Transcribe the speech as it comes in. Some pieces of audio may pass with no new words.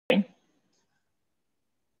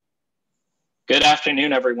Good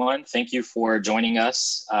afternoon, everyone. Thank you for joining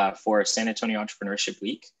us for San Antonio Entrepreneurship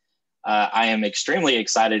Week. I am extremely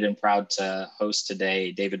excited and proud to host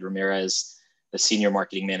today David Ramirez, the Senior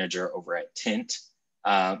Marketing Manager over at Tint.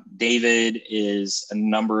 David is a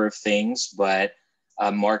number of things, but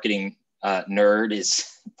a marketing nerd is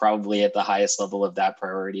probably at the highest level of that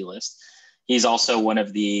priority list. He's also one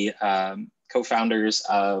of the co-founders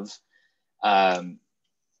of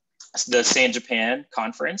the San Japan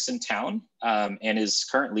conference in town, and is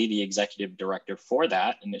currently the executive director for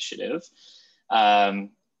that initiative.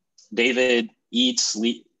 David eats,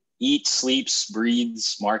 sleeps,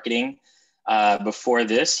 breathes marketing. Before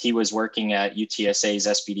this, he was working at UTSA's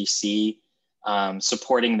SBDC,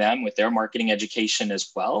 supporting them with their marketing education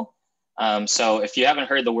as well. So if you haven't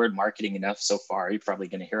heard the word marketing enough so far, you're probably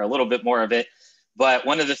going to hear a little bit more of it. But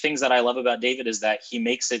one of the things that I love about David is that he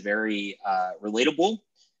makes it very relatable.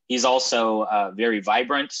 He's also very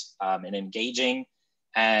vibrant and engaging,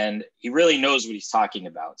 and he really knows what he's talking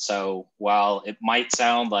about. So while it might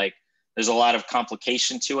sound like there's a lot of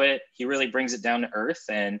complication to it, he really brings it down to earth.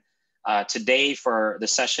 And today for the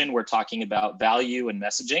session, we're talking about value and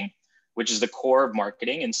messaging, which is the core of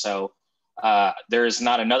marketing. And so there's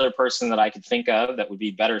not another person that I could think of that would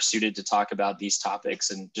be better suited to talk about these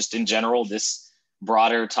topics and just in general, this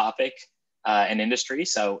broader topic and industry.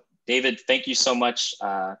 So David, thank you so much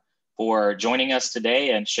for joining us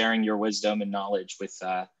today and sharing your wisdom and knowledge with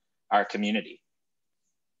our community.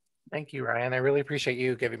 Thank you, Ryan. I really appreciate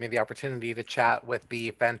you giving me the opportunity to chat with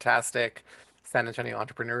the fantastic San Antonio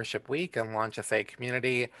Entrepreneurship Week and Launch SA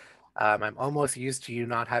community. I'm almost used to you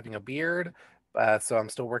not having a beard, so I'm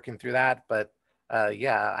still working through that. But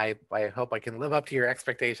yeah, I hope I can live up to your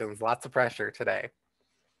expectations. Lots of pressure today.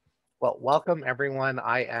 Well, welcome everyone.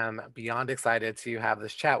 I am beyond excited to have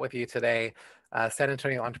this chat with you today. San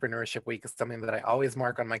Antonio Entrepreneurship Week is something that I always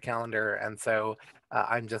mark on my calendar. And so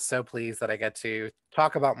I'm just so pleased that I get to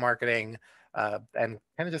talk about marketing and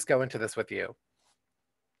kind of just go into this with you.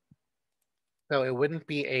 So it wouldn't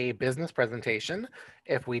be a business presentation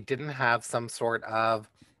if we didn't have some sort of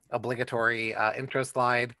obligatory intro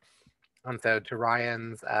slide. And so to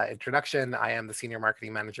Ryan's introduction, I am the Senior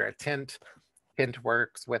Marketing Manager at Tint. Tint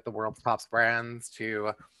works with the world's top brands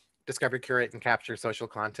to discover, curate, and capture social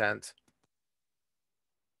content.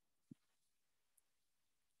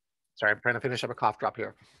 Sorry, I'm trying to finish up a cough drop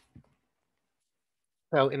here.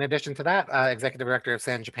 So in addition to that, Executive Director of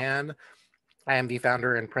San Japan, I am the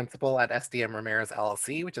founder and principal at SDM Ramirez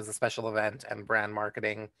LLC, which is a special event and brand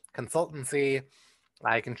marketing consultancy.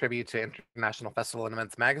 I contribute to International Festival and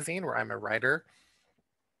Events magazine, where I'm a writer.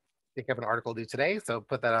 I think I have an article due today, so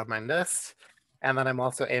put that on my list. And then I'm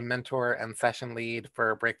also a mentor and session lead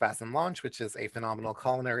for Break Fast and Launch, which is a phenomenal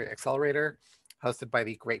culinary accelerator hosted by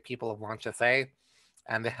the great people of Launch SA,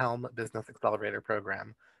 and the Helm Business Accelerator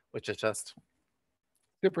program, which is just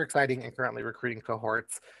super exciting and currently recruiting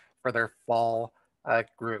cohorts for their fall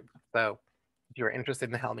group. So if you're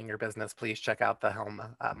interested in helming your business, please check out the Helm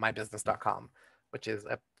mybusiness.com, which is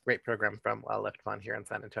a great program from Lift Fund here in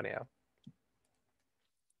San Antonio.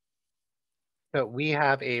 So we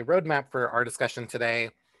have a roadmap for our discussion today,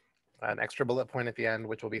 an extra bullet point at the end,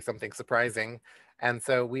 which will be something surprising. And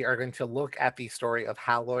so we are going to look at the story of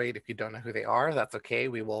Haloid. If you don't know who they are, that's okay.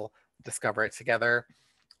 We will discover it together.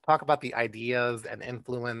 Talk about the ideas and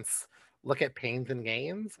influence, look at pains and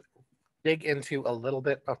gains, dig into a little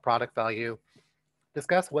bit of product value,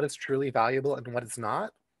 discuss what is truly valuable and what is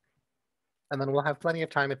not. And then we'll have plenty of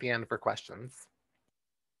time at the end for questions.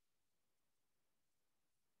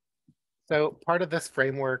 So part of this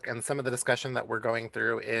framework and some of the discussion that we're going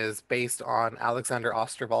through is based on Alexander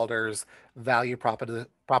Osterwalder's value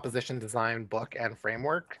proposition design book and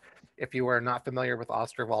framework. If you are not familiar with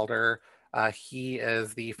Osterwalder, he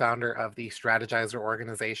is the founder of the Strategizer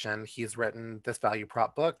organization. He's written this value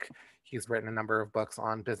prop book. He's written a number of books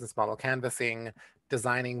on business model canvassing,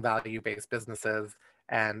 designing value-based businesses,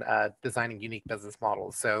 and designing unique business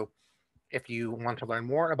models. So if you want to learn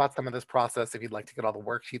more about some of this process, if you'd like to get all the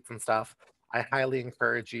worksheets and stuff, I highly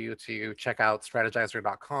encourage you to check out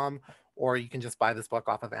strategizer.com, or you can just buy this book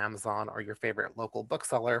off of Amazon or your favorite local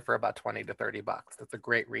bookseller for about 20 to 30 bucks. It's a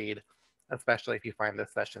great read, especially if you find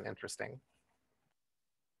this session interesting.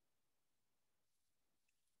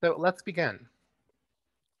 So let's begin.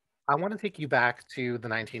 I want to take you back to the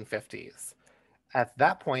 1950s. At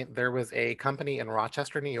that point, there was a company in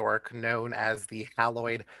Rochester, New York, known as the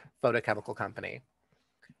Haloid Photochemical Company.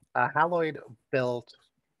 Haloid built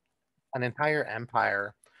an entire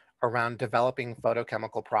empire around developing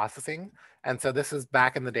photochemical processing. And so this is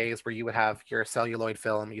back in the days where you would have your celluloid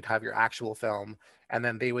film, you'd have your actual film, and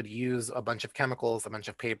then they would use a bunch of chemicals, a bunch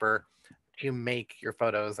of paper to make your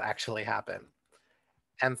photos actually happen.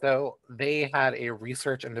 And so they had a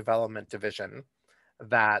research and development division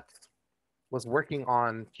that was working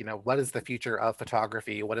on, what is the future of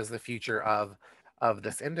photography? What is the future of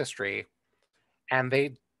this industry? And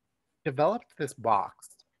they developed this box.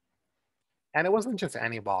 And it wasn't just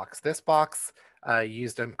any box. This box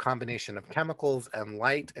used a combination of chemicals and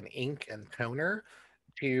light and ink and toner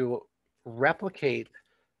to replicate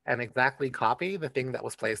and exactly copy the thing that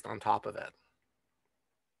was placed on top of it.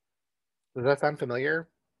 Does that sound familiar?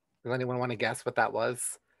 Does anyone want to guess what that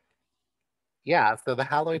was? Yeah, so the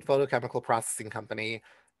Haloid Photochemical Processing Company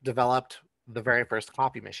developed the very first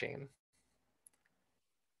copy machine.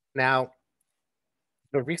 Now,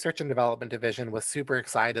 the research and development division was super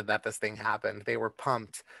excited that this thing happened. They were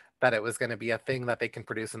pumped that it was going to be a thing that they can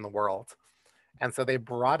produce in the world. And so they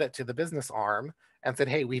brought it to the business arm and said,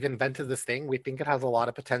 hey, we've invented this thing. We think it has a lot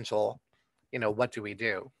of potential. What do we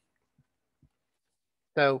do?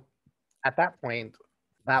 So at that point,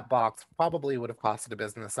 that box probably would have costed a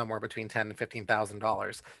business somewhere between $10,000 and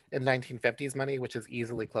 $15,000 in 1950s money, which is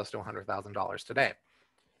easily close to $100,000 today.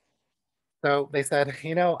 So they said,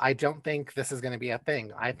 I don't think this is going to be a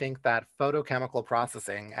thing. I think that photochemical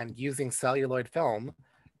processing and using celluloid film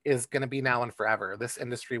is going to be now and forever. This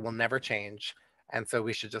industry will never change. And so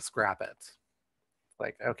we should just scrap it.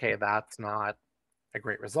 Like, okay, that's not a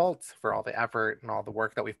great result for all the effort and all the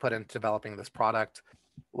work that we've put into developing this product.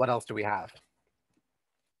 What else do we have?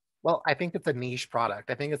 Well, I think it's a niche product.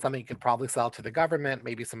 I think it's something you could probably sell to the government,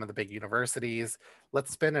 maybe some of the big universities.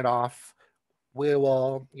 Let's spin it off. We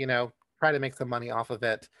will, try to make some money off of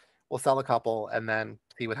it. We'll sell a couple and then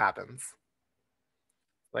see what happens.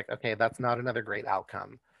 Like, okay, that's not another great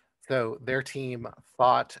outcome. So their team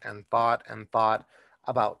thought and thought and thought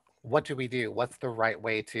about what do we do? What's the right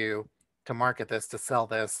way to market this, to sell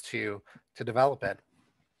this, to develop it?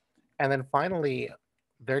 And then finally,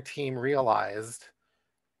 their team realized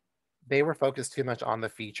they were focused too much on the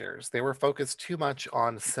features. They were focused too much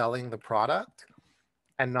on selling the product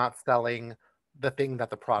and not selling the thing that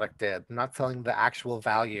the product did, not selling the actual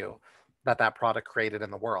value that that product created in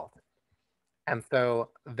the world. And so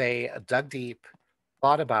they dug deep,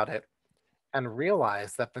 thought about it, and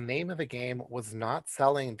realized that the name of the game was not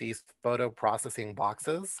selling these photo processing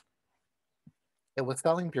boxes. It was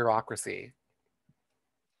selling bureaucracy.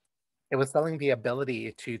 It was selling the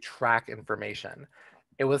ability to track information.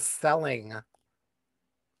 It was selling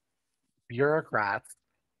bureaucrats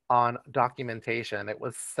on documentation. It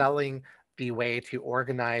was selling the way to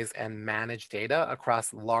organize and manage data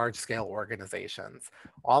across large scale organizations.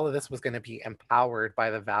 All of this was going to be empowered by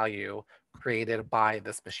the value created by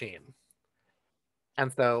this machine.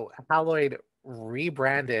 And so Haloid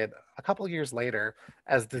rebranded a couple years later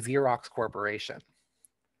as the Xerox Corporation.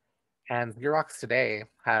 And Xerox today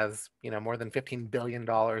has, more than $15 billion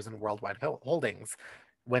in worldwide holdings.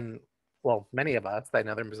 When, well, many of us, I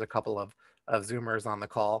know there's a couple of Zoomers on the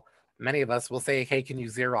call, many of us will say, hey, can you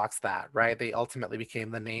Xerox that, right? They ultimately became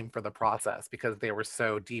the name for the process because they were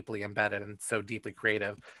so deeply embedded and so deeply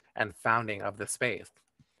creative and founding of the space.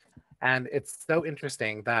 And it's so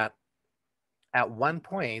interesting that at one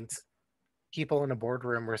point, people in a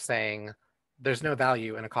boardroom were saying, there's no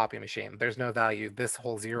value in a copy machine. There's no value. This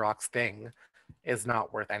whole Xerox thing is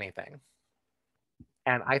not worth anything.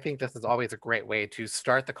 And I think this is always a great way to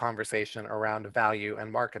start the conversation around value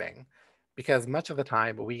and marketing, because much of the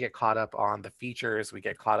time we get caught up on the features, we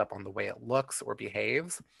get caught up on the way it looks or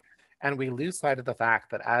behaves, and we lose sight of the fact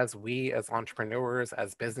that as we, as entrepreneurs,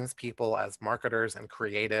 as business people, as marketers and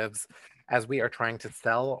creatives, as we are trying to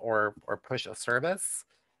sell or push a service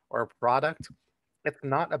or a product, it's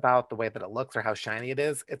not about the way that it looks or how shiny it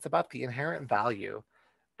is. It's about the inherent value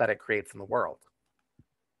that it creates in the world.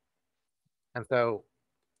 And so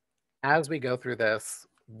as we go through this,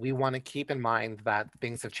 we want to keep in mind that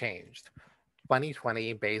things have changed.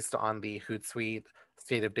 2020, based on the Hootsuite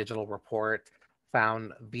State of Digital report,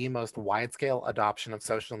 found the most wide-scale adoption of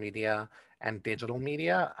social media and digital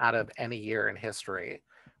media out of any year in history.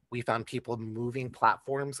 We found people moving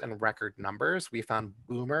platforms in record numbers. We found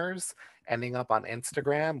boomers ending up on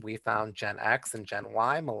Instagram. We found Gen X and Gen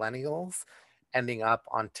Y, millennials, ending up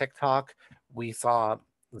on TikTok. We saw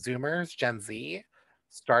Zoomers, Gen Z,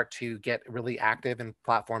 start to get really active in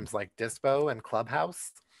platforms like Dispo and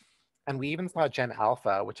Clubhouse. And we even saw Gen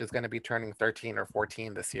Alpha, which is going to be turning 13 or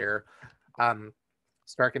 14 this year,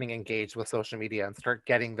 start getting engaged with social media and start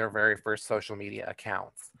getting their very first social media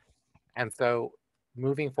accounts. And so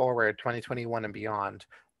moving forward, 2021 and beyond,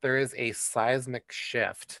 there is a seismic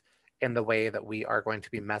shift in the way that we are going to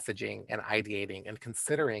be messaging and ideating and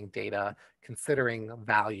considering data, considering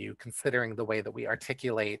value, considering the way that we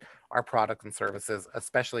articulate our products and services,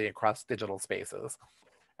 especially across digital spaces.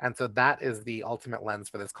 And so that is the ultimate lens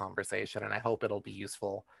for this conversation, and I hope it'll be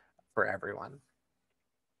useful for everyone.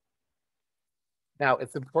 Now,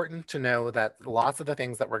 it's important to know that lots of the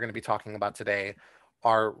things that we're going to be talking about today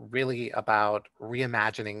are really about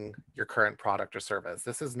reimagining your current product or service.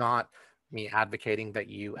 This is not me advocating that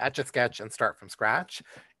you etch a sketch and start from scratch.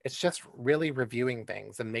 It's just really reviewing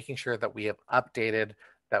things and making sure that we have updated,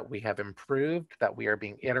 that we have improved, that we are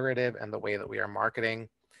being iterative in the way that we are marketing.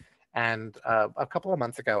 And a couple of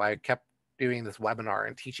months ago, I kept doing this webinar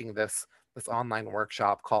and teaching this online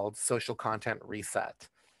workshop called Social Content Reset.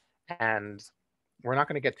 And we're not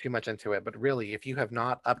going to get too much into it, but really, if you have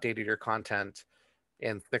not updated your content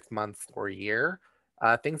in 6 months or a year,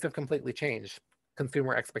 things have completely changed.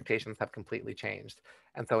 Consumer expectations have completely changed.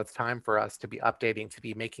 And so it's time for us to be updating, to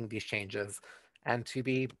be making these changes, and to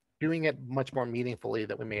be doing it much more meaningfully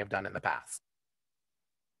than we may have done in the past.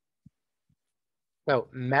 So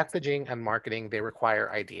messaging and marketing, they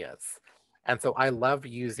require ideas. And so I love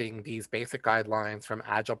using these basic guidelines from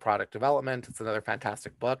Agile Product Development. It's another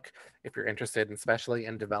fantastic book if you're interested, especially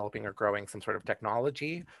in developing or growing some sort of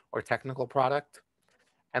technology or technical product.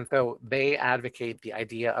 And so they advocate the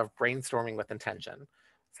idea of brainstorming with intention.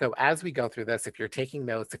 So as we go through this, if you're taking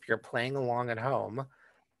notes, if you're playing along at home,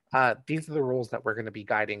 these are the rules that we're going to be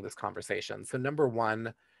guiding this conversation. So number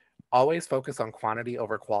one, always focus on quantity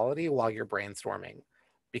over quality while you're brainstorming,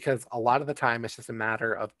 because a lot of the time it's just a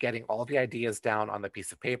matter of getting all the ideas down on the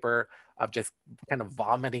piece of paper, of just kind of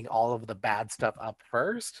vomiting all of the bad stuff up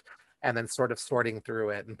first, and then sort of sorting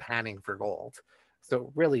through it and panning for gold.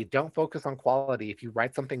 So really don't focus on quality. If you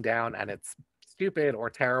write something down and it's stupid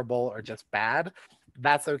or terrible or just bad,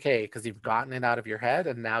 that's okay, because you've gotten it out of your head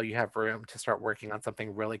and now you have room to start working on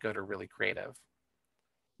something really good or really creative.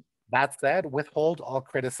 That said, withhold all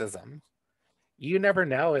criticism. You never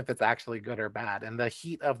know if it's actually good or bad. In the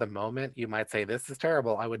heat of the moment, you might say, this is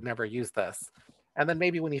terrible, I would never use this. And then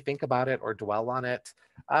maybe when you think about it or dwell on it,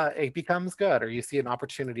 it becomes good, or you see an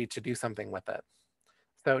opportunity to do something with it.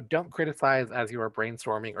 So don't criticize as you are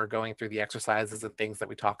brainstorming or going through the exercises and things that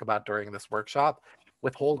we talk about during this workshop.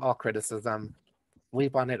 Withhold all criticism,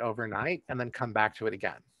 sleep on it overnight, and then come back to it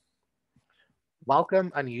again.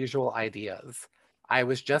 Welcome unusual ideas. I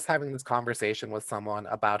was just having this conversation with someone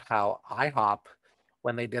about how IHOP,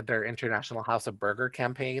 when they did their International House of Burger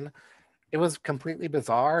campaign, it was completely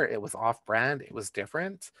bizarre. It was off brand. It was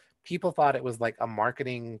different. People thought it was like a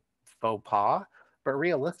marketing faux pas, but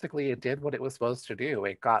realistically, it did what it was supposed to do.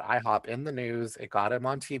 It got IHOP in the news, it got them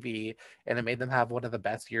on TV, and it made them have one of the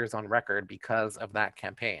best years on record because of that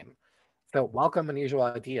campaign. So, welcome unusual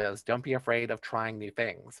ideas. Don't be afraid of trying new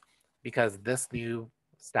things, because this new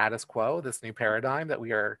status quo, this new paradigm that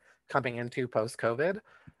we are coming into post COVID,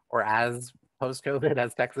 or as post COVID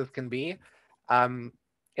as Texas can be,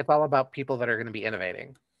 it's all about people that are going to be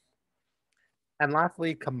innovating. And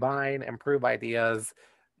lastly, combine, improve ideas.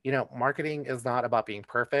 You know, marketing is not about being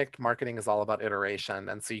perfect. Marketing is all about iteration.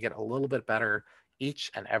 And so you get a little bit better each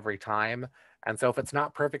and every time. And so if it's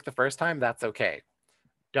not perfect the first time, that's okay.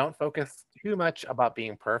 Don't focus too much about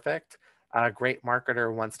being perfect. A great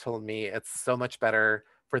marketer once told me it's so much better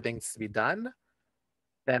for things to be done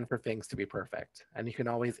than for things to be perfect. And you can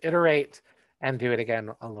always iterate and do it again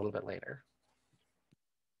a little bit later.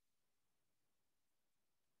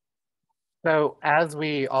 So as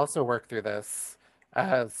we also work through this,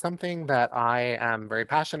 something that I am very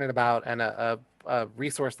passionate about and a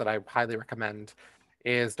resource that I highly recommend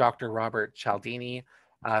is Dr. Robert Cialdini.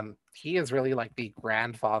 He is really like the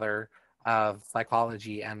grandfather of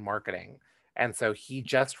psychology and marketing. And so he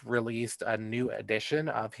just released a new edition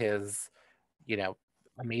of his, you know,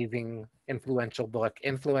 amazing influential book,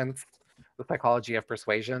 Influence, The Psychology of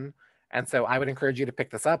Persuasion. And so I would encourage you to pick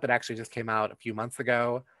this up. It actually just came out a few months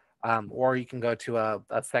ago. Or you can go to a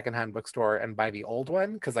secondhand bookstore and buy the old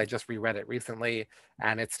one, because I just reread it recently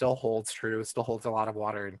and it still holds true, still holds a lot of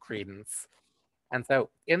water and credence. And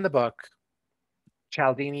so in the book,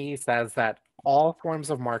 Cialdini says that all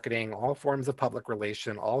forms of marketing, all forms of public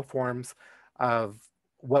relation, all forms of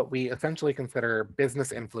what we essentially consider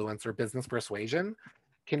business influence or business persuasion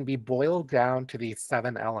can be boiled down to these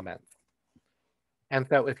 7 elements. And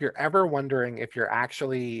so if you're ever wondering if you're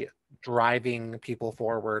actually driving people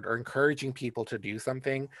forward or encouraging people to do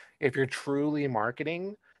something, if you're truly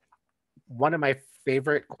marketing, one of my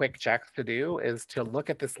favorite quick checks to do is to look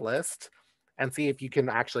at this list and see if you can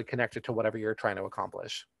actually connect it to whatever you're trying to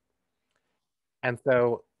accomplish. And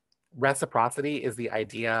so reciprocity is the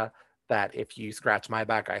idea that if you scratch my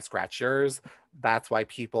back, I scratch yours. That's why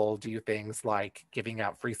people do things like giving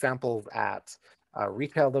out free samples at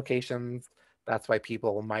retail locations. That's why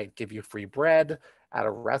people might give you free bread at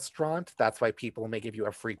a restaurant. That's why people may give you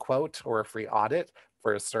a free quote or a free audit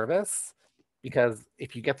for a service. Because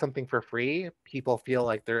if you get something for free, people feel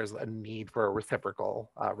like there's a need for a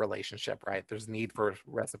reciprocal relationship, right? There's need for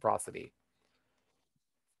reciprocity.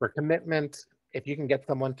 For commitment, if you can get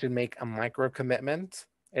someone to make a micro commitment,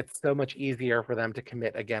 it's so much easier for them to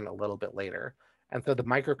commit again a little bit later. And so the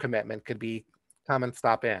micro commitment could be come and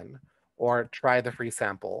stop in, or try the free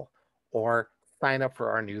sample, or sign up for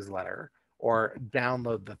our newsletter, or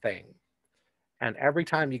download the thing. And every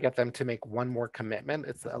time you get them to make one more commitment,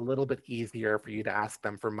 it's a little bit easier for you to ask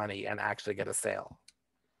them for money and actually get a sale.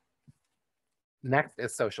 Next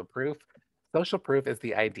is social proof. Social proof is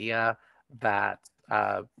the idea that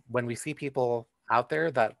when we see people out there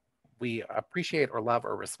that we appreciate or love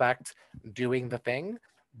or respect doing the thing,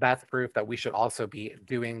 that's proof that we should also be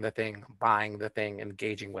doing the thing, buying the thing,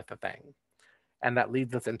 engaging with the thing. And that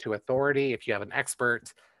leads us into authority. If you have an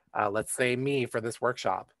expert, let's say me for this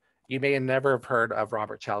workshop, you may never have heard of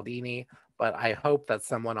Robert Cialdini, but I hope that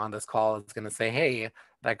someone on this call is going to say, hey,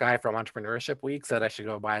 that guy from Entrepreneurship Week said I should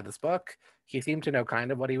go buy this book. He seemed to know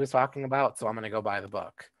kind of what he was talking about, so I'm going to go buy the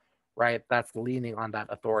book, right? That's leaning on that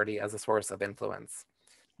authority as a source of influence.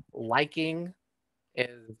 Liking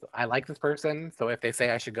is I like this person. So if they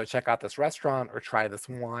say I should go check out this restaurant or try this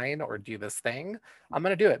wine or do this thing, I'm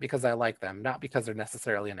going to do it because I like them, not because they're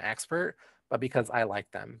necessarily an expert, but because I like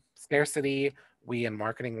them. Scarcity, we in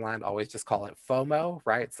marketing land always just call it FOMO,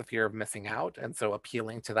 right? It's the fear of missing out. And so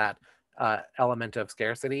appealing to that element of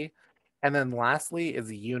scarcity. And then lastly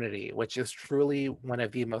is unity, which is truly one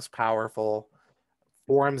of the most powerful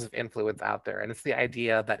forms of influence out there. And it's the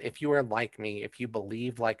idea that if you are like me, if you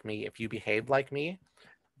believe like me, if you behave like me,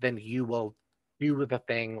 then you will do the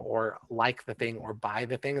thing or like the thing or buy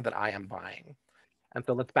the thing that I am buying. And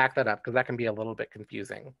so let's back that up because that can be a little bit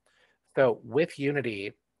confusing. So with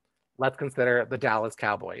unity, let's consider the Dallas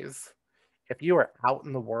Cowboys. If you are out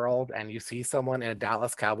in the world and you see someone in a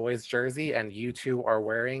Dallas Cowboys jersey and you too are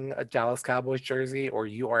wearing a Dallas Cowboys jersey or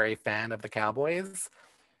you are a fan of the Cowboys,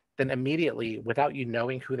 then immediately, without you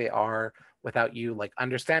knowing who they are, without you like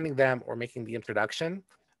understanding them or making the introduction,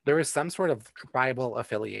 there is some sort of tribal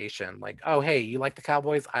affiliation. Like, oh, hey, you like the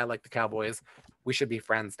Cowboys? I like the Cowboys. We should be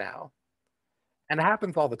friends now. And it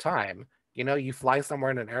happens all the time. You know, you fly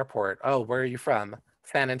somewhere in an airport. Oh, where are you from?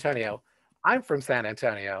 San Antonio. I'm from San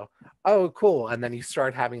Antonio. Oh, cool. And then you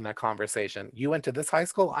start having that conversation. You went to this high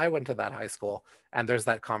school. I went to that high school. And there's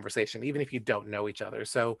that conversation, even if you don't know each other.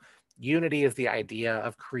 So, unity is the idea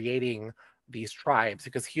of creating these tribes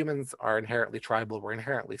because humans are inherently tribal. We're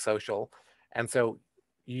inherently social. And so,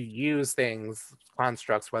 you use things,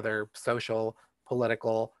 constructs, whether social,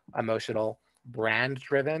 political, emotional, brand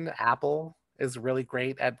driven. Apple is really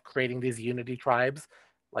great at creating these unity tribes.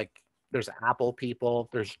 Like there's Apple people,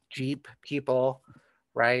 there's Jeep people,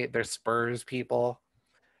 right? There's Spurs people.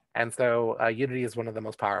 And so Unity is one of the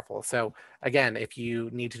most powerful. So again, if you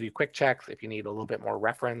need to do quick checks, if you need a little bit more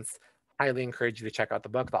reference, highly encourage you to check out the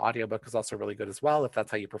book. The audiobook is also really good as well, if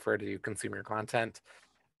that's how you prefer to consume your content.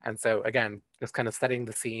 And so again, just kind of setting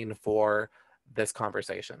the scene for this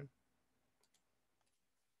conversation.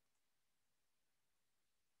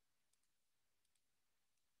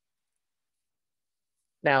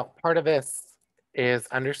 Now, part of this is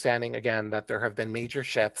understanding, again, that there have been major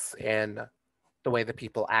shifts in the way that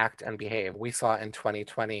people act and behave. We saw in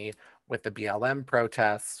 2020 with the BLM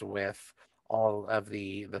protests, with all of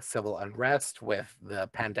the civil unrest, with the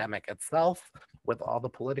pandemic itself, with all the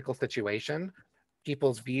political situation,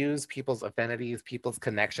 people's views, people's affinities, people's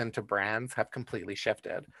connection to brands have completely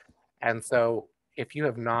shifted. And so if you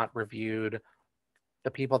have not reviewed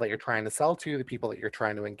the people that you're trying to sell to, the people that you're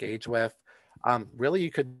trying to engage with. Really,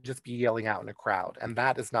 you could just be yelling out in a crowd. And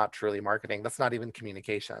that is not truly marketing. That's not even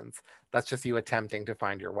communications. That's just you attempting to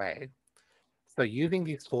find your way. So using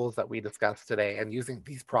these tools that we discussed today and using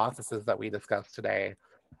these processes that we discussed today,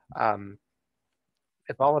 um,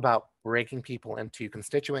 it's all about breaking people into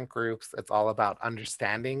constituent groups. It's all about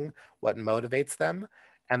understanding what motivates them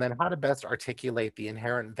and then how to best articulate the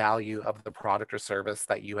inherent value of the product or service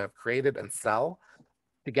that you have created and sell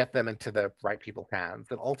to get them into the right people's hands.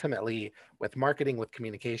 And ultimately, with marketing, with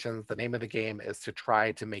communications, the name of the game is to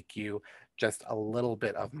try to make you just a little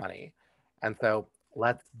bit of money. And so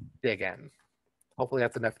let's dig in. Hopefully,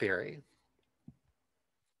 that's enough theory.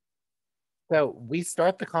 So we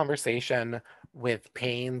start the conversation with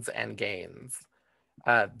pains and gains.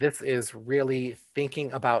 This is really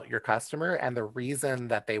thinking about your customer and the reason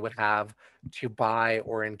that they would have to buy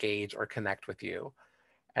or engage or connect with you.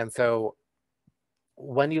 And so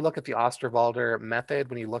when you look at the Osterwalder method,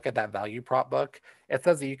 when you look at that value prop book, it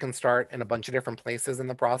says that you can start in a bunch of different places in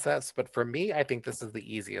the process. But for me, I think this is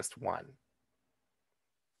the easiest one.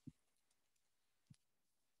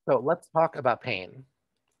 So let's talk about pain.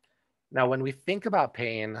 Now, when we think about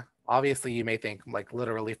pain, obviously you may think like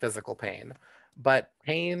literally physical pain, but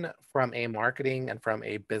pain from a marketing and from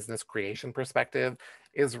a business creation perspective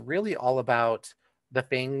is really all about the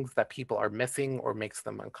things that people are missing or makes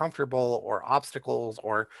them uncomfortable or obstacles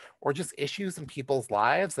or just issues in people's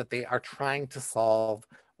lives that they are trying to solve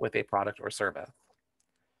with a product or service.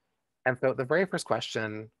 And so the very first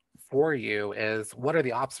question for you is, what are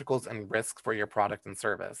the obstacles and risks for your product and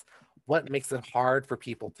service? What makes it hard for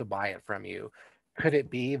people to buy it from you? Could it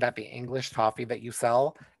be that the English toffee that you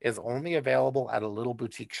sell is only available at a little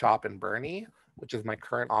boutique shop in Bernie, which is my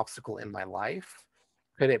current obstacle in my life?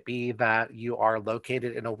 Could it be that you are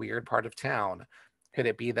located in a weird part of town? Could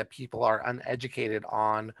it be that people are uneducated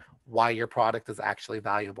on why your product is actually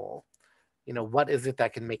valuable? What is it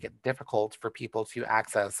that can make it difficult for people to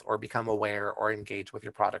access or become aware or engage with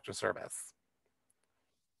your product or service?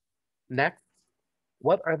 Next,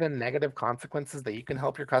 what are the negative consequences that you can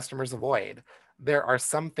help your customers avoid? There are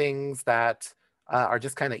some things that are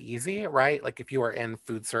just kind of easy, right? Like if you are in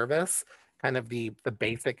food service, kind of the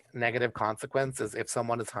basic negative consequence is if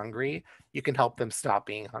someone is hungry, you can help them stop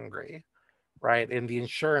being hungry, right? In the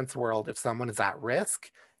insurance world, if someone is at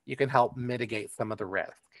risk, you can help mitigate some of the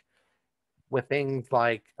risk with things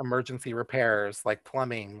like emergency repairs, like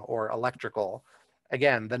plumbing or electrical.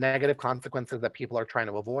 Again, the negative consequences that people are trying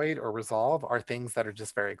to avoid or resolve are things that are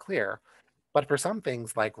just very clear. But for some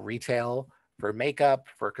things like retail, for makeup,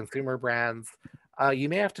 for consumer brands, you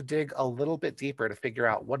may have to dig a little bit deeper to figure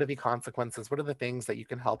out what are the consequences, what are the things that you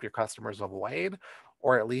can help your customers avoid,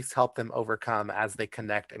 or at least help them overcome as they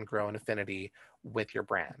connect and grow an affinity with your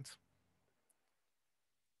brand.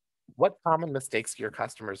 What common mistakes do your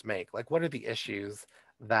customers make? Like, what are the issues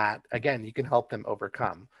that, again, you can help them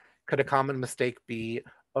overcome? Could a common mistake be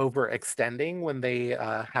overextending when they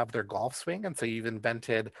have their golf swing? And so you've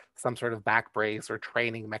invented some sort of back brace or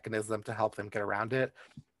training mechanism to help them get around it.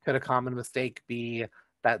 Could a common mistake be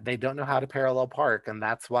that they don't know how to parallel park? And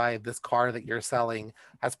that's why this car that you're selling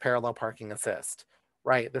has parallel parking assist,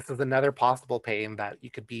 right? This is another possible pain that you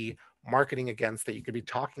could be marketing against, that you could be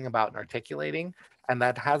talking about and articulating, and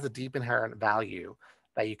that has a deep inherent value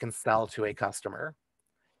that you can sell to a customer.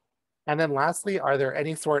 And then lastly, are there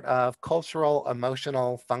any sort of cultural,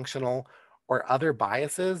 emotional, functional, or other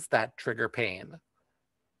biases that trigger pain?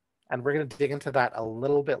 And we're going to dig into that a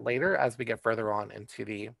little bit later as we get further on into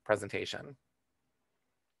the presentation.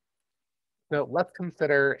 So let's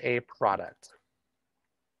consider a product.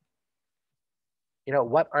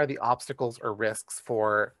 What are the obstacles or risks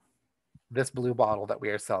for this blue bottle that we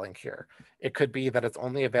are selling here? It could be that it's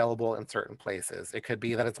only available in certain places. It could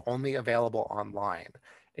be that it's only available online.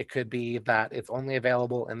 It could be that it's only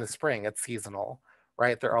available in the spring, it's seasonal,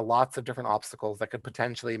 right? There are lots of different obstacles that could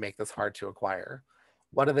potentially make this hard to acquire.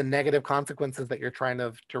 What are the negative consequences that you're trying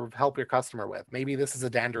to help your customer with? Maybe this is a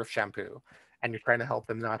dandruff shampoo and you're trying to help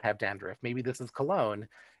them not have dandruff. Maybe this is cologne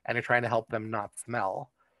and you're trying to help them not smell.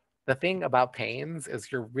 The thing about pains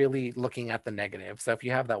is you're really looking at the negative. So if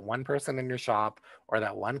you have that one person in your shop or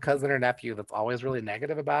that one cousin or nephew that's always really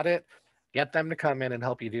negative about it, get them to come in and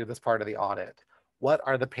help you do this part of the audit. What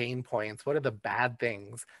are the pain points? What are the bad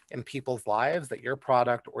things in people's lives that your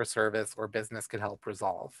product or service or business can help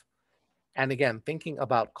resolve? And again, thinking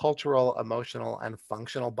about cultural, emotional, and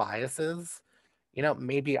functional biases,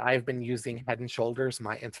 maybe I've been using Head and Shoulders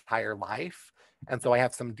my entire life. And so I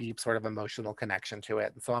have some deep sort of emotional connection to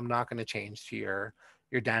it. And so I'm not going to change to your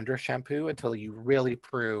dandruff shampoo until you really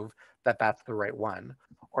prove that that's the right one.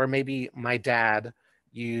 Or maybe my dad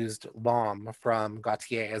used L'Homme from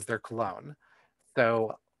Gautier as their cologne.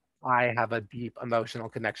 So I have a deep emotional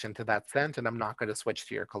connection to that scent, and I'm not going to switch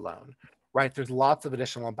to your cologne, right? There's lots of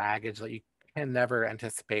additional baggage that you can never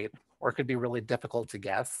anticipate or could be really difficult to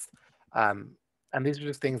guess. Um, and these are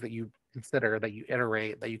just things that you consider, that you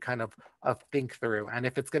iterate, that you kind of think through. And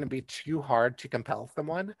if it's going to be too hard to compel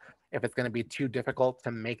someone, if it's going to be too difficult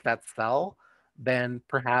to make that sell, then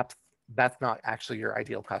perhaps that's not actually your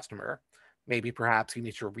ideal customer. Maybe perhaps you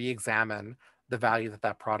need to re-examine the value that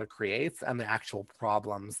that product creates and the actual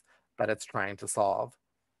problems that it's trying to solve.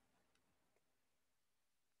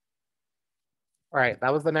 All right,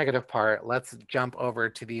 that was the negative part. Let's jump over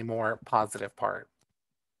to the more positive part.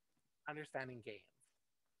 Understanding gains.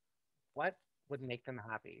 What would make them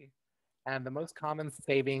happy? And the most common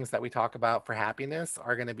savings that we talk about for happiness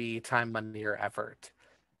are going to be time, money, or effort.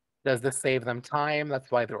 Does this save them time?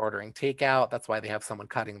 That's why they're ordering takeout. That's why they have someone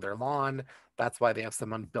cutting their lawn. That's why they have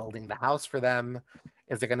someone building the house for them.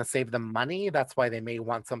 Is it going to save them money? That's why they may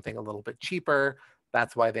want something a little bit cheaper.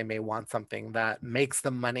 That's why they may want something that makes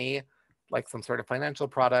them money, like some sort of financial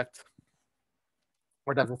product.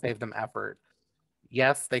 Or does it save them effort?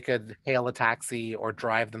 Yes, they could hail a taxi or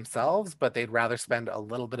drive themselves, but they'd rather spend a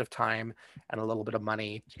little bit of time and a little bit of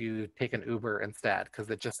money to take an Uber instead, because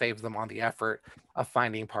it just saves them on the effort of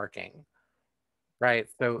finding parking, right?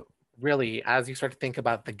 So, really, as you start to think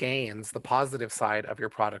about the gains, the positive side of your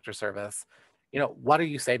product or service, what are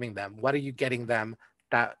you saving them? What are you getting them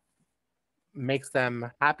that makes them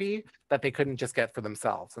happy that they couldn't just get for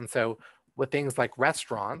themselves? And so, with things like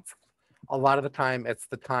restaurants, a lot of the time it's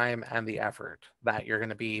the time and the effort that you're going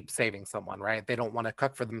to be saving someone, right? They don't want to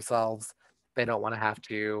cook for themselves. They don't want to have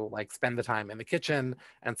to like spend the time in the kitchen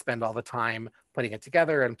and spend all the time putting it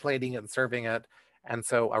together and plating it and serving it. And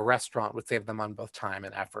so a restaurant would save them on both time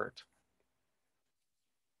and effort.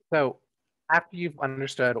 So after you've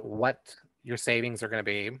understood what your savings are going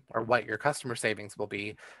to be or what your customer savings will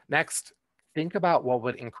be, next, think about what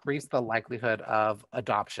would increase the likelihood of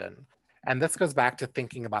adoption. And this goes back to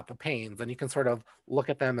thinking about the pains, and you can sort of look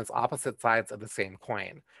at them as opposite sides of the same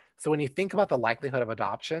coin. So when you think about the likelihood of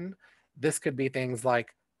adoption, this could be things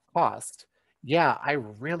like cost. Yeah, I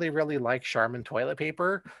really, really like Charmin toilet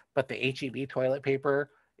paper, but the HEB toilet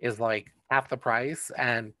paper is like half the price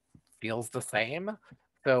and feels the same.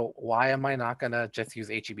 So why am I not going to just use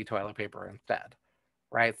HEB toilet paper instead?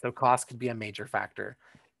 Right? So cost could be a major factor.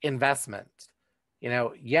 Investment.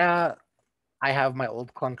 Yeah, I have my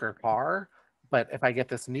old clunker car, but if I get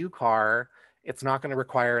this new car, it's not going to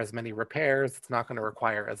require as many repairs. It's not going to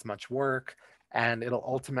require as much work. And it'll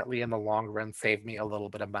ultimately, in the long run, save me a little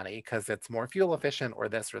bit of money because it's more fuel efficient or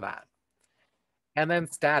this or that. And then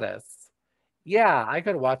status. Yeah, I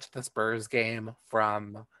could watch the Spurs game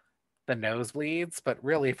from the nosebleeds, but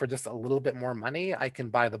really for just a little bit more money, I can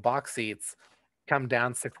buy the box seats, come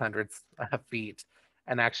down 600 feet,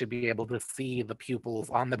 and actually be able to see the pupils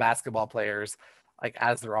on the basketball players like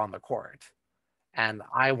as they're on the court. And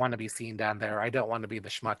I want to be seen down there. I don't want to be the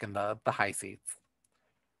schmuck in the high seats,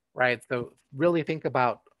 right? So really think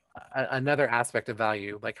about another aspect of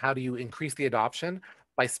value, like how do you increase the adoption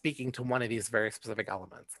by speaking to one of these very specific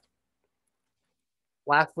elements.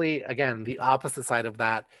 Lastly, again, the opposite side of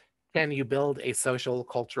that, can you build a social,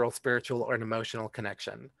 cultural, spiritual, or an emotional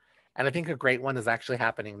connection? And I think a great one is actually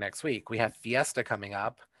happening next week. We have Fiesta coming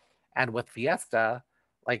up. And with Fiesta,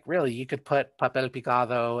 like really, you could put papel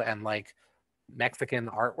picado and like Mexican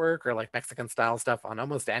artwork or like Mexican style stuff on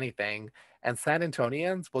almost anything. And San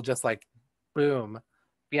Antonians will just like, boom,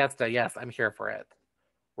 Fiesta, yes, I'm here for it,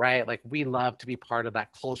 right? Like we love to be part of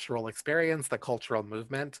that cultural experience, the cultural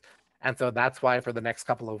movement. And so that's why for the next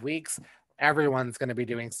couple of weeks, everyone's going to be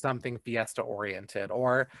doing something fiesta oriented,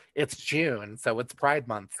 or it's June, so it's Pride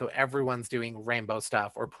Month. So everyone's doing rainbow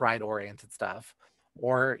stuff or pride oriented stuff.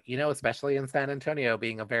 Or, especially in San Antonio,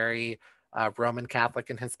 being a very Roman Catholic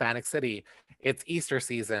and Hispanic city, it's Easter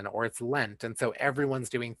season or it's Lent. And so everyone's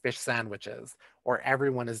doing fish sandwiches or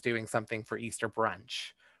everyone is doing something for Easter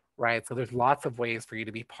brunch, right? So there's lots of ways for you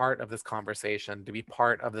to be part of this conversation, to be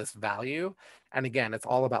part of this value. And again, it's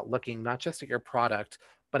all about looking not just at your product,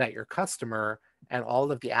 but at your customer and all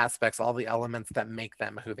of the aspects, all the elements that make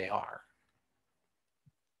them who they are.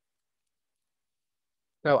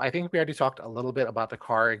 So I think we already talked a little bit about the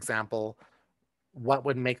car example. What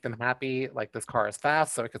would make them happy? Like this car is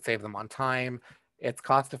fast, so it could save them on time. It's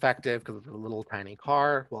cost effective because it's a little tiny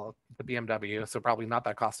car. Well, it's a BMW, so probably not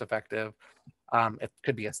that cost effective. It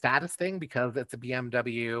could be a status thing because it's a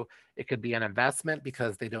BMW. It could be an investment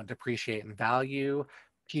because they don't depreciate in value.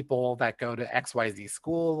 People that go to XYZ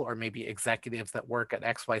school or maybe executives that work at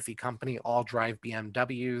XYZ company all drive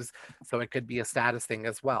BMWs. So it could be a status thing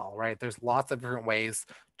as well, right? There's lots of different ways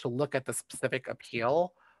to look at the specific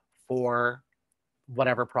appeal for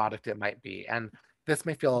whatever product it might be. And this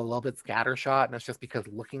may feel a little bit scattershot, and it's just because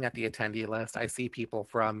looking at the attendee list, I see people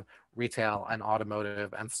from retail and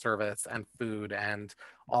automotive and service and food and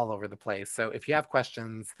all over the place. So if you have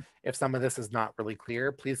questions, if some of this is not really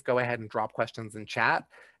clear, please go ahead and drop questions in chat,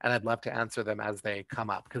 and I'd love to answer them as they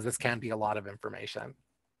come up because this can be a lot of information.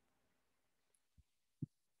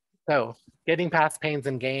 So getting past pains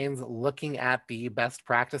and gains, looking at the best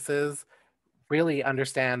practices, really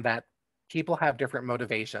understand that people have different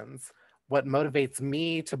motivations. What motivates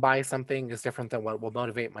me to buy something is different than what will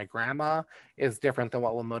motivate my grandma, is different than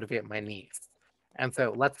what will motivate my niece. And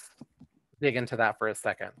so let's dig into that for a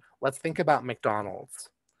second. Let's think about McDonald's.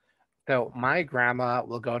 So my grandma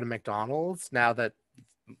will go to McDonald's now that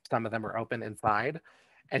some of them are open inside,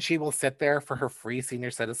 and she will sit there for her free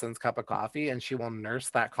senior citizens cup of coffee, and she will nurse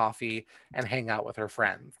that coffee and hang out with her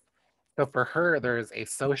friends. So for her, there's a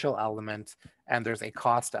social element and there's a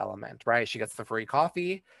cost element, right? She gets the free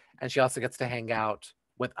coffee and she also gets to hang out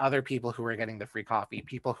with other people who are getting the free coffee,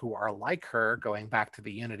 people who are like her, going back to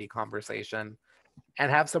the unity conversation,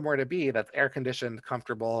 and have somewhere to be that's air conditioned,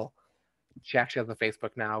 comfortable. She actually has a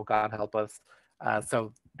Facebook now, God help us.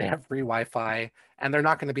 So they have free Wi Fi and they're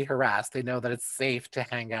not going to be harassed. They know that it's safe to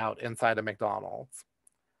hang out inside a McDonald's.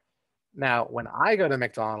 Now, when I go to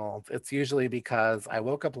McDonald's, it's usually because I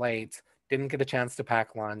woke up late, didn't get a chance to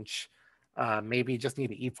pack lunch, maybe just need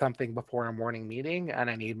to eat something before a morning meeting, and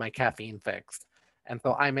I need my caffeine fixed. And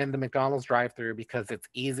so I'm in the McDonald's drive-through because it's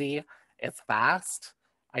easy, it's fast,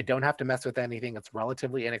 I don't have to mess with anything, it's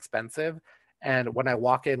relatively inexpensive. And when I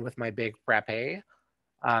walk in with my big frappe,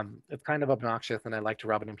 it's kind of obnoxious and I like to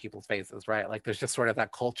rub it in people's faces, right? Like there's just sort of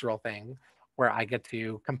that cultural thing where I get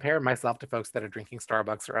to compare myself to folks that are drinking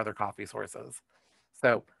Starbucks or other coffee sources.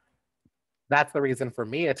 So that's the reason for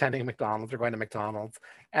me attending McDonald's or going to McDonald's.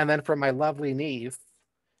 And then for my lovely niece,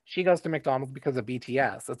 she goes to McDonald's because of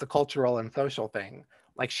BTS. It's a cultural and social thing.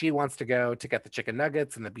 Like she wants to go to get the chicken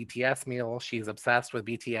nuggets and the BTS meal. She's obsessed with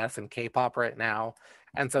BTS and K-pop right now.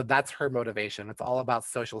 And so that's her motivation. It's all about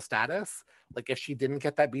social status. Like if she didn't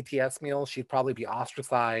get that BTS meal, she'd probably be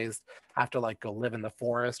ostracized, have to like go live in the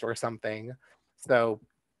forest or something. So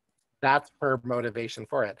that's her motivation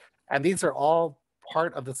for it. And these are all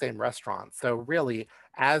part of the same restaurant. So really,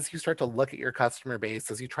 as you start to look at your customer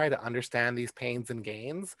base, as you try to understand these pains and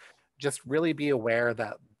gains, just really be aware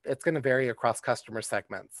that it's going to vary across customer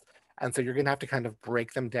segments. And so you're going to have to kind of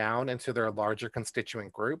break them down into their larger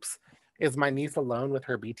constituent groups. Is my niece alone with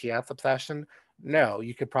her BTS obsession? No,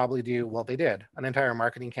 you could probably do, well, they did an entire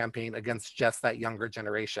marketing campaign against just that younger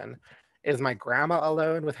generation. Is my grandma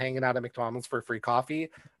alone with hanging out at McDonald's for free coffee?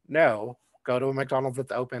 No, go to a McDonald's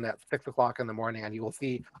that's open at 6 o'clock in the morning and you will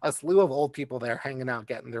see a slew of old people there hanging out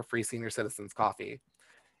getting their free senior citizens coffee.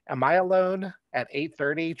 Am I alone at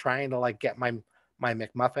 8:30 trying to like get my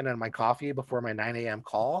McMuffin and my coffee before my 9 a.m.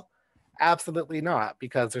 call? Absolutely not,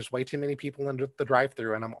 because there's way too many people in the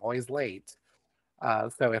drive-through and I'm always late.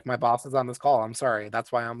 So if my boss is on this call, I'm sorry,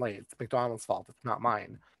 that's why I'm late. It's McDonald's fault, it's not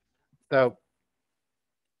mine. So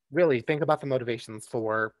really think about the motivations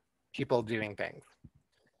for people doing things.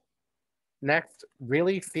 Next,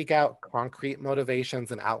 really seek out concrete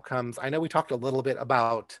motivations and outcomes. I know we talked a little bit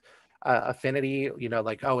about affinity, you know,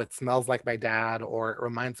 like, oh, it smells like my dad, or it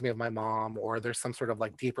reminds me of my mom, or there's some sort of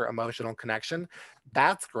like deeper emotional connection.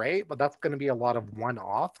 That's great, but that's going to be a lot of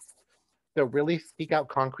one-offs. So really seek out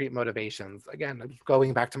concrete motivations. Again,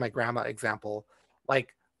 going back to my grandma example,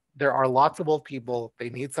 like there are lots of old people, they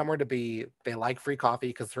need somewhere to be, they like free coffee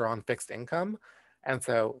because they're on fixed income. And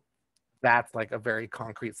so that's like a very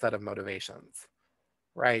concrete set of motivations,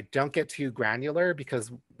 right? Don't get too granular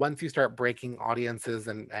because once you start breaking audiences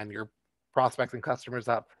and your prospects and customers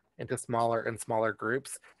up into smaller and smaller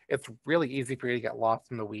groups, it's really easy for you to get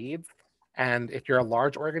lost in the weeds. And if you're a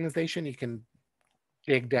large organization, you can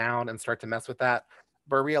dig down and start to mess with that.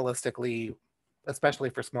 But realistically, especially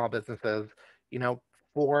for small businesses, you know,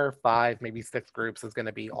 4, 5, maybe 6 groups is going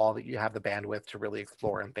to be all that you have the bandwidth to really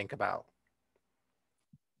explore and think about.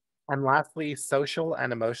 And lastly, social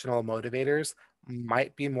and emotional motivators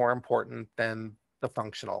might be more important than the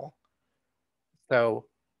functional. So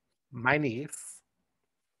my niece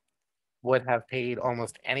would have paid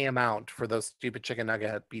almost any amount for those stupid chicken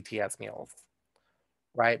nugget BTS meals,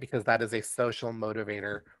 right? Because that is a social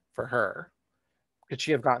motivator for her. Could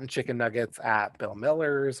she have gotten chicken nuggets at Bill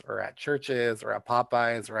Miller's or at churches or at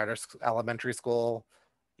Popeyes or at her elementary school,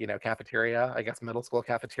 you know, cafeteria, I guess middle school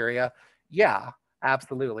cafeteria? Yeah,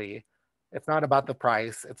 absolutely. It's not about the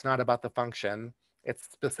price, it's not about the function, it's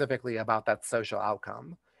specifically about that social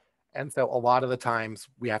outcome. And so a lot of the times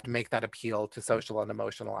we have to make that appeal to social and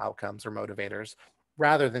emotional outcomes or motivators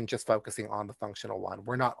rather than just focusing on the functional one.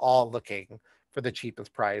 We're not all looking for the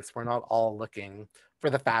cheapest price. We're not all looking for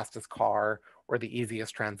the fastest car or the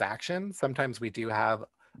easiest transaction. Sometimes we do have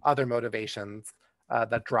other motivations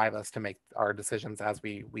that drive us to make our decisions as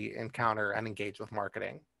we encounter and engage with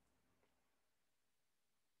marketing.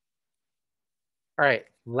 All right,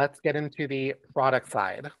 let's get into the product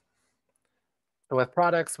side. So with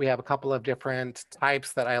products, we have a couple of different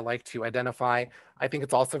types that I like to identify. I think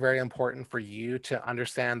it's also very important for you to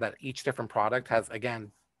understand that each different product has,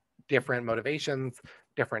 again, different motivations,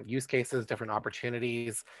 different use cases, different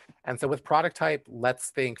opportunities. And so with product type, let's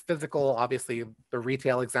think physical. Obviously, the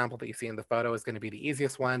retail example that you see in the photo is going to be the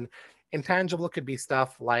easiest one. Intangible could be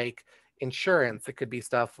stuff like insurance. It could be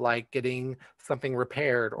stuff like getting something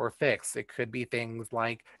repaired or fixed. It could be things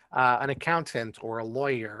like an accountant or a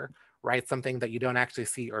lawyer, right? Something that you don't actually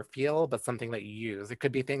see or feel, but something that you use. It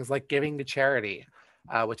could be things like giving to charity,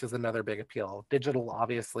 which is another big appeal. Digital,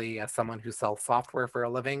 obviously, as someone who sells software for a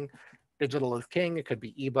living, digital is king. It could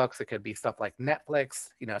be ebooks. It could be stuff like Netflix,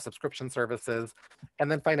 subscription services.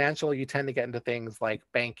 And then financial, you tend to get into things like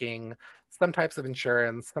banking, some types of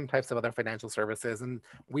insurance, some types of other financial services. And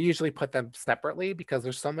we usually put them separately because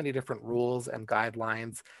there's so many different rules and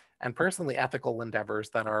guidelines and personally ethical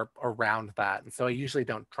endeavors that are around that. And so I usually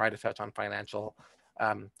don't try to touch on financial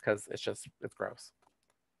because it's gross.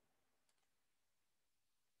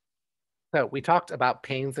 So we talked about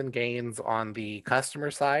pains and gains on the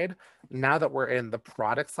customer side. Now that we're in the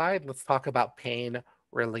product side, let's talk about pain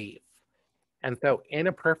relief. And so, in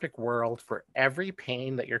a perfect world, for every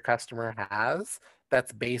pain that your customer has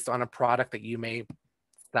that's based on a product that you may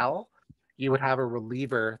sell, you would have a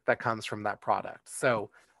reliever that comes from that product.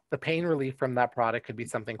 So, the pain relief from that product could be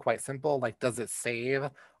something quite simple, like does it save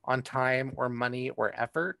on time or money or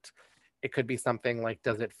effort? It could be something like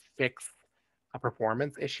does it fix a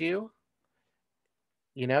performance issue?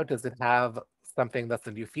 Does it have something that's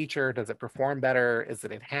a new feature? Does it perform better? Is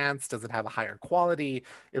it enhanced? Does it have a higher quality?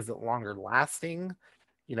 Is it longer lasting?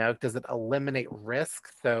 Does it eliminate risk?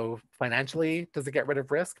 So financially, does it get rid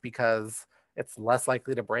of risk because it's less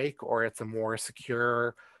likely to break or it's a more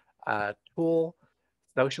secure tool?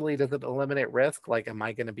 Socially, does it eliminate risk? Like, am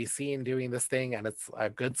I going to be seen doing this thing and it's a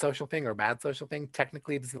good social thing or bad social thing?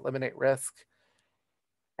 Technically, does it eliminate risk?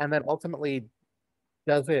 And then ultimately,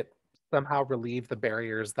 does it somehow relieve the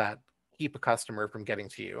barriers that keep a customer from getting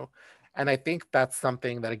to you? And I think that's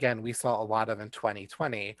something that, again, we saw a lot of in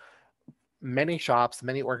 2020. Many shops,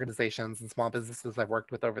 many organizations, and small businesses I've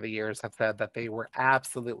worked with over the years have said that they were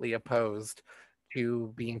absolutely opposed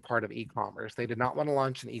to being part of e-commerce. They did not want to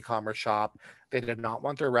launch an e-commerce shop. They did not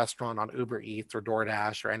want their restaurant on Uber Eats or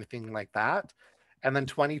DoorDash or anything like that. And then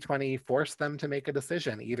 2020 forced them to make a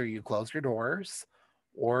decision. Either you close your doors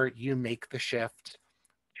or you make the shift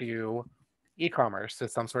to e-commerce, to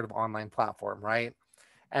some sort of online platform, right?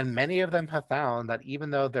 And many of them have found that even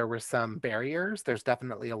though there were some barriers, there's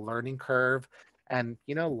definitely a learning curve and,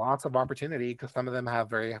 lots of opportunity because some of them have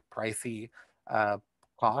very pricey uh,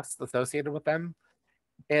 costs associated with them.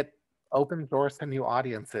 It opens doors to new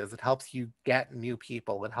audiences. It helps you get new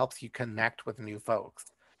people. It helps you connect with new folks.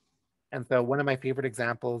 And so one of my favorite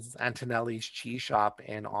examples, Antonelli's Cheese Shop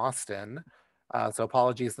in Austin. So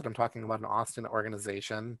apologies that I'm talking about an Austin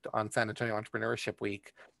organization on San Antonio Entrepreneurship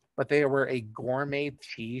Week, but they were a gourmet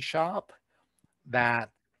cheese shop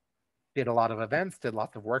that did a lot of events, did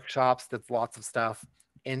lots of workshops, did lots of stuff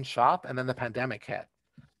in shop, and then the pandemic hit.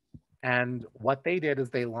 And what they did is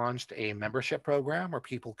they launched a membership program where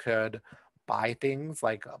people could buy things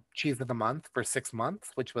like cheese of the month for 6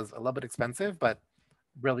 months, which was a little bit expensive, but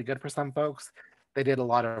really good for some folks. They did a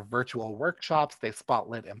lot of virtual workshops. They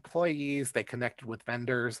spotlit employees. They connected with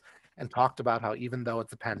vendors and talked about how even though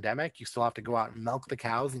it's a pandemic, you still have to go out and milk the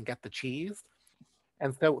cows and get the cheese.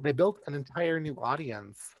 And so they built an entire new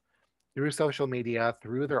audience through social media,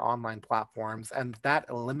 through their online platforms, and that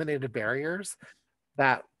eliminated barriers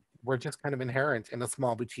that were just kind of inherent in a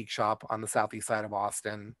small boutique shop on the southeast side of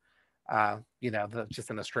Austin, just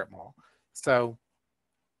in a strip mall. So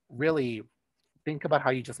really think about how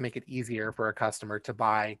you just make it easier for a customer to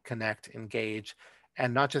buy, connect, engage,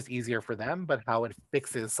 and not just easier for them, but how it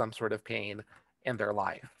fixes some sort of pain in their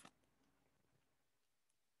life.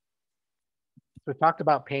 So we talked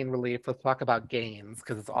about pain relief. Let's talk about gains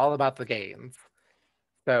because it's all about the gains.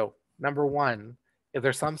 So number one, is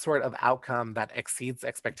there some sort of outcome that exceeds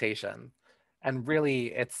expectation? And really,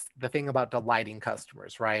 it's the thing about delighting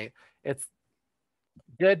customers, right? It's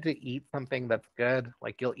good to eat something that's good.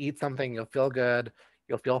 Like you'll eat something, you'll feel good,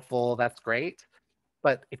 you'll feel full. That's great.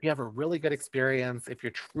 But if you have a really good experience, if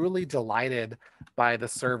you're truly delighted by the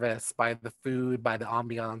service, by the food, by the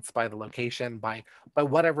ambiance, by the location, by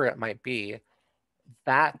whatever it might be,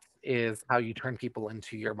 that is how you turn people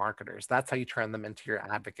into your marketers. That's how you turn them into your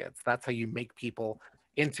advocates. That's how you make people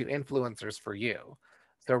into influencers for you.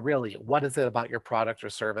 So, really, what is it about your product or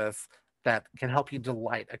service that can help you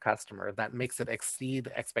delight a customer, that makes it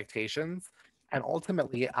exceed expectations and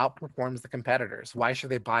ultimately outperforms the competitors? Why should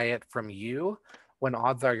they buy it from you when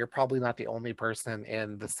odds are you're probably not the only person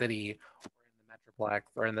in the city or in the metroplex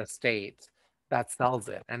or in the state that sells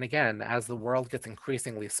it? And again, as the world gets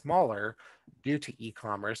increasingly smaller, due to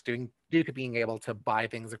e-commerce, due to being able to buy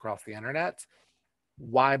things across the internet,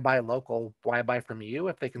 why buy local? Why buy from you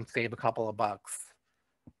if they can save a couple of bucks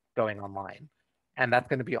going online? And that's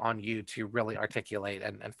going to be on you to really articulate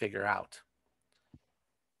and figure out.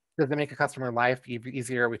 Does it make a customer life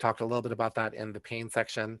easier? We talked a little bit about that in the pain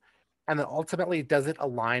section. And then ultimately, does it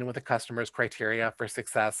align with the customer's criteria for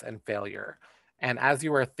success and failure? And as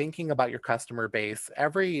you are thinking about your customer base,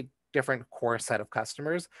 every different core set of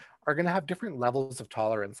customers are going to have different levels of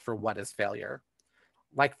tolerance for what is failure.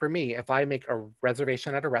 Like for me, if I make a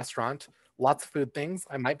reservation at a restaurant, lots of food things,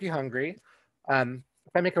 I might be hungry.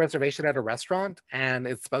 If I make a reservation at a restaurant and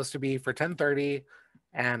it's supposed to be for 10:30,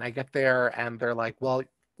 and I get there and they're like, well,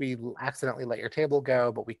 we accidentally let your table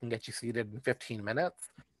go, but we can get you seated in 15 minutes.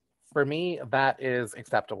 For me, that is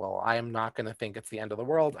acceptable. I am not going to think it's the end of the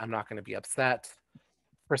world. I'm not going to be upset.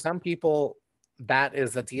 For some people, that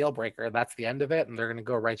is a deal breaker. That's the end of it. And they're going to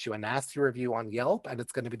go write you a nasty review on Yelp, and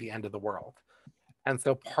it's going to be the end of the world. And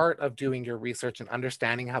so part of doing your research and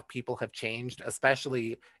understanding how people have changed,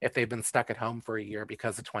 especially if they've been stuck at home for a year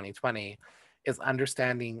because of 2020, is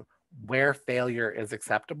understanding where failure is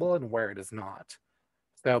acceptable and where it is not.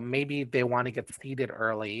 So maybe they want to get seated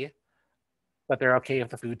early, but they're okay if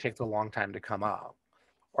the food takes a long time to come up.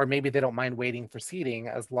 Or maybe they don't mind waiting for seating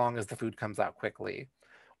as long as the food comes out quickly.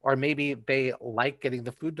 Or maybe they like getting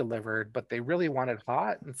the food delivered, but they really want it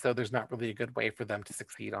hot. And so there's not really a good way for them to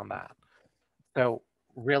succeed on that. So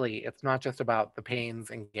really, it's not just about the pains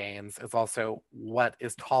and gains, it's also what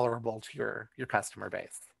is tolerable to your customer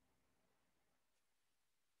base.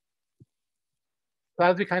 So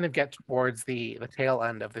as we kind of get towards the tail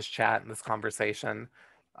end of this chat and this conversation,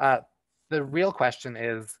 uh, the real question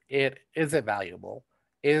is it valuable?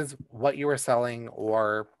 Is what you are selling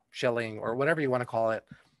or shilling or whatever you want to call it,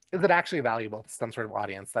 is it actually valuable to some sort of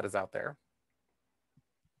audience that is out there?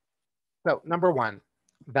 So number one,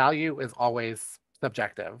 value is always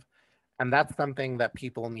subjective. And that's something that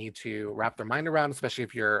people need to wrap their mind around, especially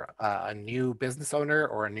if you're a new business owner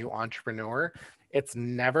or a new entrepreneur. It's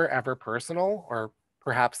never ever personal, or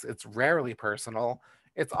perhaps it's rarely personal.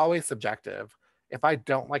 It's always subjective. If I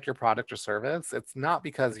don't like your product or service, it's not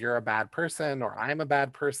because you're a bad person or I'm a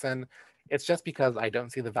bad person. It's just because I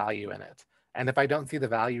don't see the value in it. And if I don't see the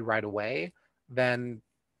value right away, then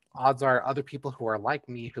odds are other people who are like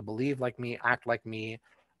me, who believe like me, act like me,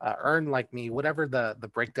 earn like me, whatever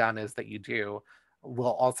the breakdown is that you do,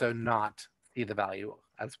 will also not see the value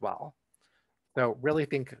as well. So really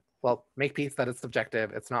think, well, make peace that it's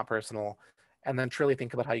subjective, it's not personal, and then truly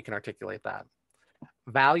think about how you can articulate that.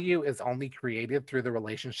 Value is only created through the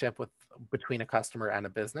relationship between a customer and a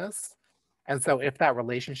business. And so if that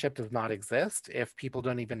relationship does not exist, if people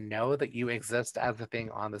don't even know that you exist as a thing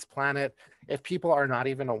on this planet, if people are not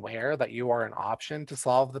even aware that you are an option to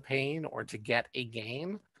solve the pain or to get a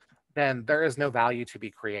gain, then there is no value to be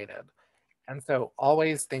created. And so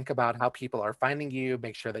always think about how people are finding you,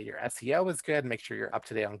 make sure that your SEO is good, make sure you're up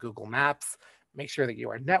to date on Google Maps, make sure that you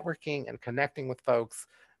are networking and connecting with folks,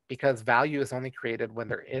 because value is only created when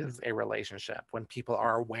there is a relationship, when people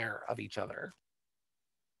are aware of each other.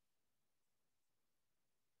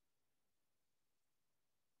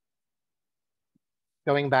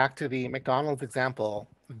 Going back to the McDonald's example,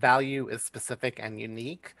 value is specific and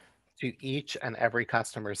unique to each and every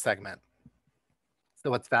customer segment. So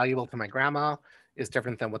what's valuable to my grandma is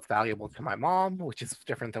different than what's valuable to my mom, which is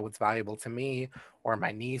different than what's valuable to me or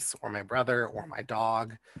my niece or my brother or my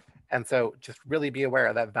dog. And so just really be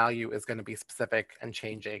aware that value is going to be specific and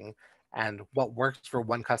changing. And what works for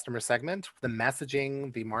one customer segment, the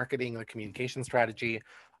messaging, the marketing, the communication strategy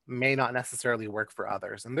may not necessarily work for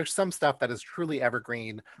others. And there's some stuff that is truly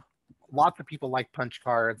evergreen. Lots of people like punch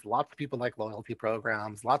cards, lots of people like loyalty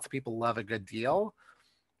programs, lots of people love a good deal.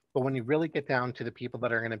 But when you really get down to the people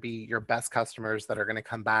that are going to be your best customers that are going to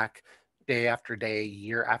come back day after day,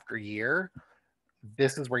 year after year,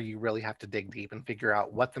 this is where you really have to dig deep and figure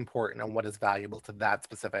out what's important and what is valuable to that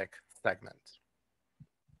specific segment.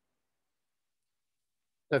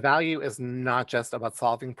 The value is not just about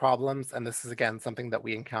solving problems. And this is, again, something that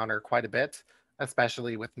we encounter quite a bit,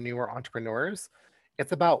 especially with newer entrepreneurs.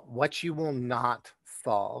 It's about what you will not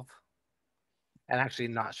solve. And actually,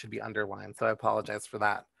 not should be underlined. So I apologize for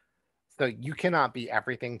that. So you cannot be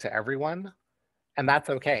everything to everyone. And that's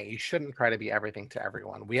okay. You shouldn't try to be everything to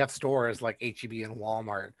everyone. We have stores like HEB and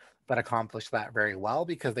Walmart that accomplish that very well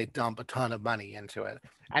because they dump a ton of money into it.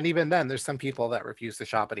 And even then, there's some people that refuse to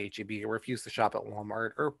shop at HEB or refuse to shop at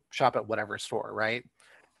Walmart or shop at whatever store, right?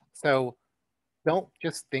 So don't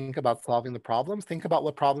just think about solving the problems, think about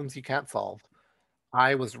what problems you can't solve.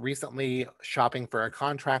 I was recently shopping for a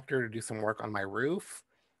contractor to do some work on my roof,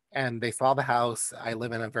 and they saw the house. I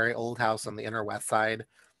live in a very old house on the inner west side,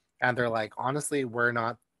 and they're like, honestly, we're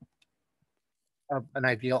not an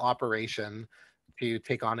ideal operation to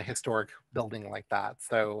take on a historic building like that.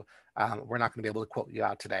 So we're not going to be able to quote you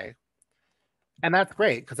out today. And that's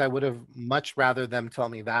great, because I would have much rather them tell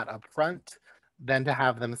me that up front than to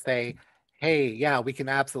have them say, hey, yeah, we can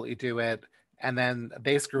absolutely do it. And then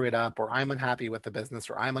they screw it up, or I'm unhappy with the business,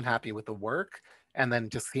 or I'm unhappy with the work, and then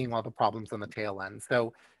just seeing all the problems on the tail end.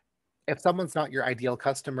 So if someone's not your ideal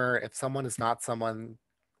customer, if someone is not someone,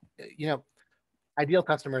 you know, ideal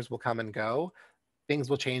customers will come and go. Things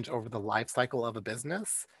will change over the life cycle of a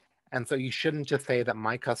business. And so you shouldn't just say that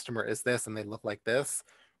my customer is this and they look like this.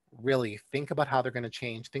 Really think about how they're going to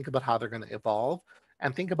change, think about how they're going to evolve,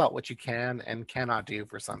 and think about what you can and cannot do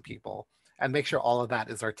for some people. And make sure all of that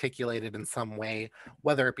is articulated in some way,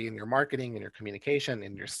 whether it be in your marketing, in your communication,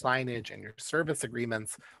 in your signage, in your service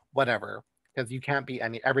agreements, whatever, because you can't be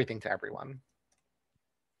everything to everyone.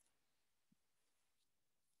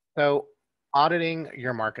 So auditing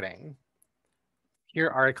your marketing. Here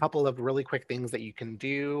are a couple of really quick things that you can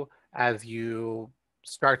do as you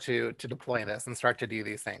start to deploy this and start to do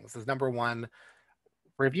these things. Is number one,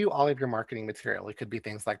 review all of your marketing material. It could be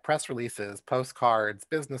things like press releases, postcards,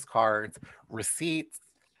 business cards, receipts,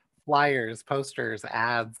 flyers, posters,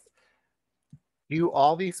 ads. Do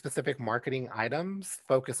all these specific marketing items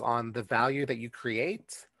focus on the value that you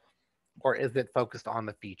create, or is it focused on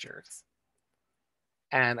the features?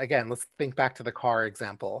 And again, let's think back to the car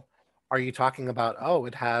example. Are you talking about, oh,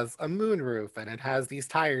 it has a moonroof and it has these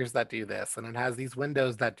tires that do this and it has these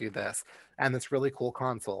windows that do this and this really cool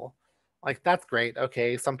console? Like, that's great.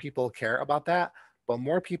 Okay, some people care about that, but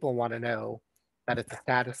more people want to know that it's a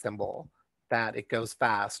status symbol, that it goes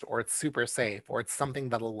fast, or it's super safe, or it's something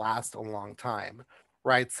that'll last a long time,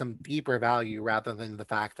 right? Some deeper value rather than the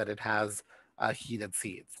fact that it has heated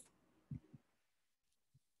seats.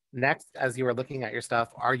 Next, as you are looking at your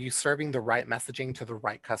stuff, are you serving the right messaging to the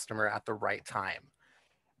right customer at the right time?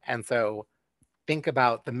 And so think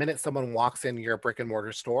about the minute someone walks in your brick and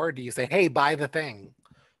mortar store, do you say, hey, buy the thing?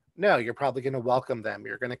 No, you're probably going to welcome them.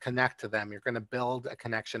 You're going to connect to them. You're going to build a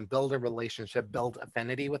connection, build a relationship, build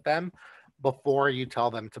affinity with them before you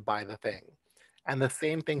tell them to buy the thing. And the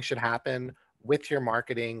same thing should happen with your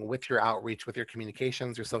marketing, with your outreach, with your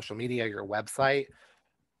communications, your social media, your website.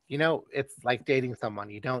 It's like dating someone.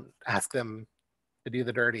 You don't ask them to do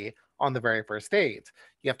the dirty on the very first date.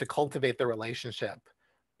 You have to cultivate the relationship,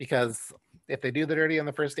 because if they do the dirty on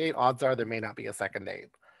the first date, odds are there may not be a second date.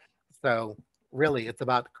 So really, it's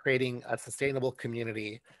about creating a sustainable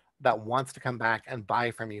community that wants to come back and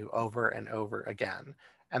buy from you over and over again.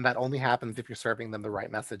 And that only happens if you're serving them the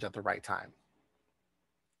right message at the right time.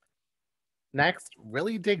 Next,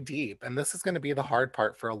 really dig deep. And this is going to be the hard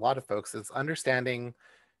part for a lot of folks, is understanding,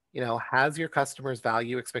 has your customers'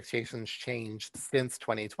 value expectations changed since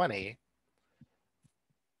 2020?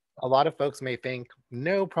 A lot of folks may think,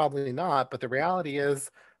 no, probably not. But the reality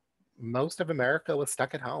is, most of America was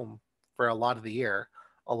stuck at home for a lot of the year.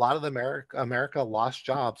 A lot of America lost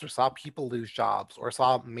jobs, or saw people lose jobs, or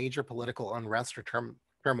saw major political unrest or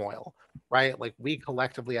turmoil, right? Like, we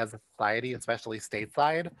collectively as a society, especially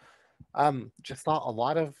stateside, just saw a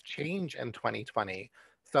lot of change in 2020.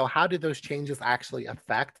 So how do those changes actually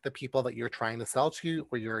affect the people that you're trying to sell to,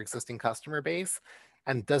 or your existing customer base?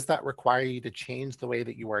 And does that require you to change the way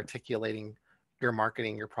that you are articulating your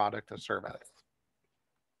marketing, your product or service?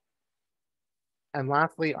 And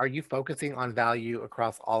lastly, are you focusing on value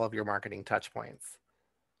across all of your marketing touch points?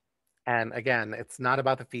 And again, it's not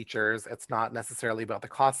about the features. It's not necessarily about the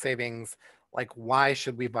cost savings. Like, why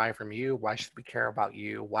should we buy from you? Why should we care about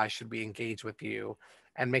you? Why should we engage with you?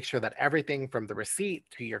 And make sure that everything from the receipt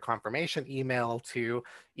to your confirmation email to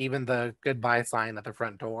even the goodbye sign at the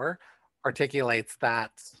front door articulates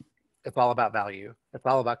that it's all about value. It's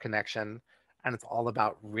all about connection. And it's all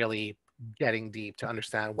about really getting deep to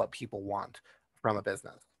understand what people want from a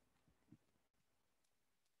business.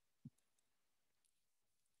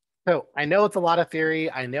 So I know it's a lot of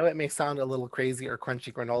theory. I know it may sound a little crazy or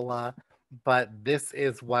crunchy granola, but this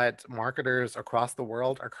is what marketers across the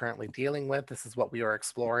world are currently dealing with. This is what we are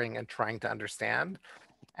exploring and trying to understand.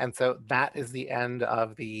 And so that is the end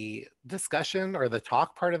of the discussion, or the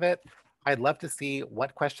talk part of it. I'd love to see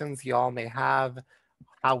what questions y'all may have,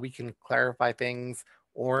 how we can clarify things,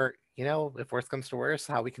 or, if worse comes to worse,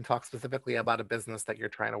 how we can talk specifically about a business that you're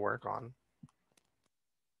trying to work on.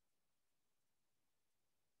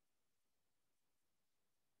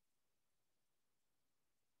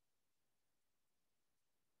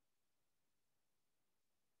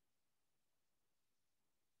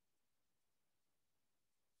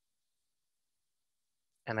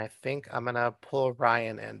 And I think I'm going to pull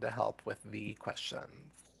Ryan in to help with the questions.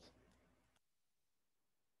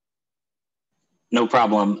 No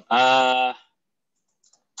problem.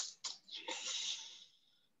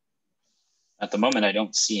 At the moment, I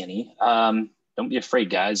don't see any. Don't be afraid,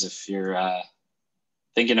 guys, if you're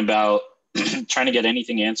thinking about trying to get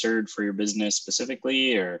anything answered for your business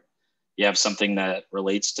specifically, or you have something that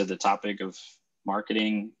relates to the topic of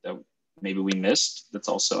marketing that maybe we missed, that's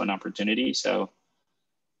also an opportunity. So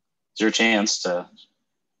it's your chance to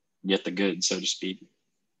get the goods, so to speak.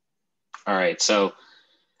 All right. So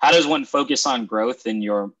how does one focus on growth in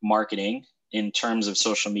your marketing in terms of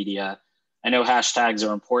social media? I know hashtags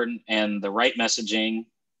are important and the right messaging,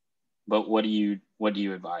 but what do you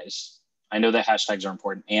advise? I know that hashtags are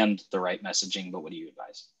important and the right messaging, but what do you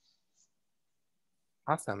advise?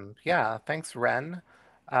 Awesome. Yeah, thanks, Ren.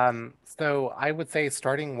 So I would say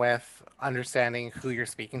starting with understanding who you're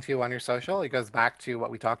speaking to on your social, it goes back to what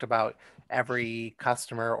we talked about. Every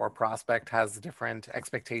customer or prospect has a different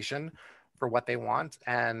expectation for what they want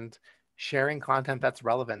and sharing content that's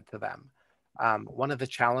relevant to them. One of the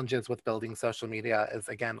challenges with building social media is,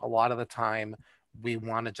 again, a lot of the time we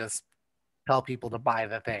want to just tell people to buy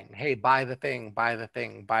the thing. Hey, buy the thing, buy the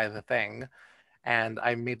thing, buy the thing. And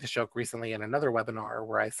I made this joke recently in another webinar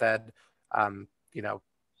where I said, you know,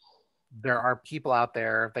 there are people out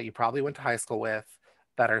there that you probably went to high school with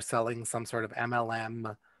that are selling some sort of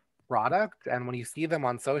MLM product. And when you see them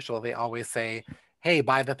on social, they always say, hey,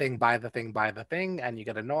 buy the thing, buy the thing, buy the thing. And you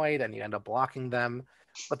get annoyed and you end up blocking them.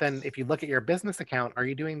 But then if you look at your business account, are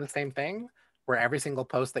you doing the same thing? Where every single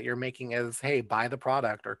post that you're making is, hey, buy the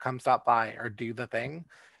product or come stop by or do the thing.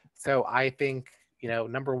 So I think,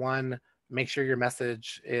 number one, make sure your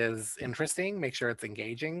message is interesting, make sure it's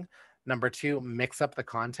engaging. Number two, mix up the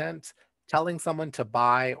content. Telling someone to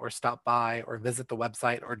buy or stop by or visit the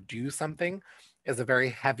website or do something is a very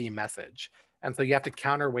heavy message. And so you have to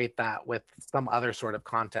counterweight that with some other sort of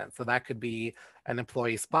content. So that could be an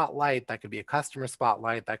employee spotlight, that could be a customer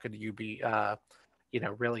spotlight, that could you be,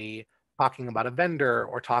 really talking about a vendor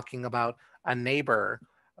or talking about a neighbor.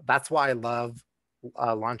 That's why I love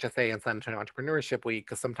Launch SA and San Antonio Entrepreneurship Week,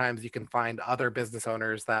 because sometimes you can find other business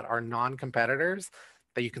owners that are non-competitors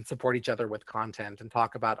that you can support each other with content and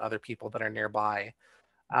talk about other people that are nearby.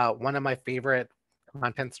 One of my favorite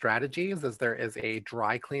content strategies is there is a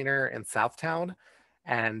dry cleaner in Southtown,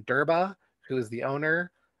 and Durba, who is the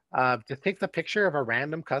owner, just takes a picture of a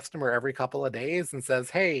random customer every couple of days and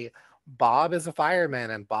says, hey, Bob is a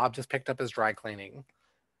fireman, and Bob just picked up his dry cleaning.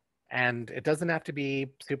 And it doesn't have to be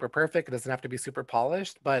super perfect. It doesn't have to be super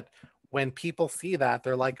polished. But when people see that,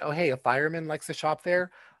 they're like, oh, hey, a fireman likes to shop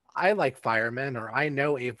there. I like firemen, or I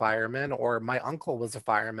know a fireman, or my uncle was a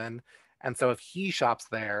fireman. And so if he shops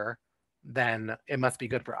there, then it must be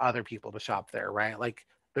good for other people to shop there, right? Like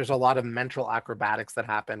there's a lot of mental acrobatics that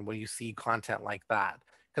happen when you see content like that,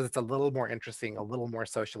 because it's a little more interesting, a little more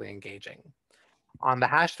socially engaging. On the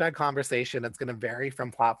hashtag conversation, it's going to vary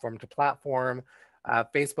from platform to platform.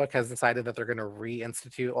 Facebook has decided that they're going to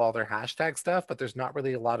reinstitute all their hashtag stuff, but there's not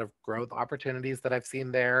really a lot of growth opportunities that I've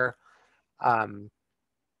seen there. Um,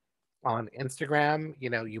 on Instagram,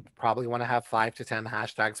 you probably want to have 5 to 10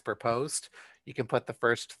 hashtags per post. You can put the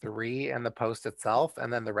first 3 in the post itself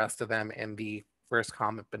and then the rest of them in the first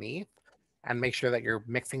comment beneath, and make sure that you're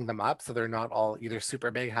mixing them up so they're not all either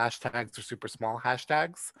super big hashtags or super small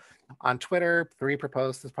hashtags. On Twitter, 3 per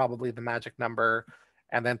post is probably the magic number.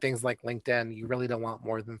 And then things like LinkedIn, you really don't want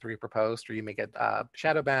more than 3 per post, or you may get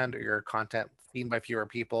shadow banned or your content seen by fewer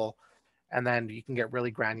people. And then you can get really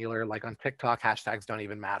granular, like on TikTok, hashtags don't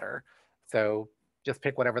even matter. So just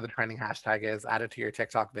pick whatever the trending hashtag is, add it to your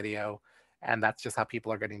TikTok video, and that's just how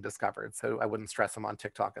people are getting discovered. So I wouldn't stress them on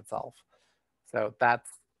TikTok itself. So that's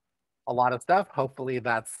a lot of stuff. Hopefully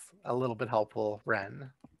that's a little bit helpful,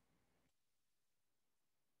 Ren.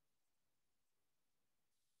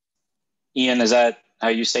 Ian, is that how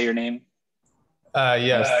you say your name?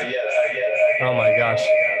 Yes. Oh my gosh.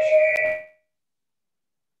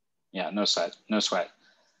 Yeah, no sweat, no sweat.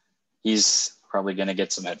 He's probably going to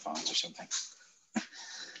get some headphones or something.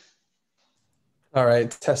 All right,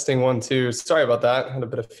 testing 1, 2. Sorry about that. I had a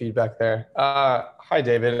bit of feedback there. Hi,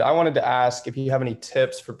 David. I wanted to ask if you have any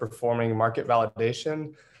tips for performing market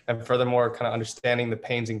validation and furthermore, kind of understanding the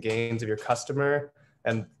pains and gains of your customer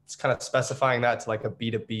and kind of specifying that to like a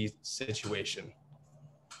B2B situation.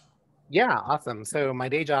 Yeah, awesome. So my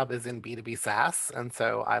day job is in B2B SaaS. And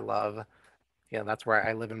so I love, that's where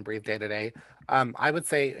I live and breathe day to day. I would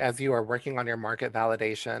say as you are working on your market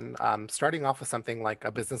validation, starting off with something like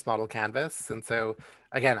a business model canvas. And so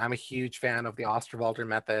again, I'm a huge fan of the Osterwalder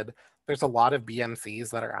method. There's a lot of BMCs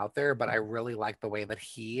that are out there, but I really like the way that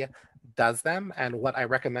he does them. And what I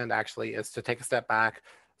recommend actually is to take a step back,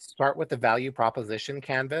 start with the value proposition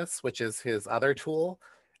canvas, which is his other tool,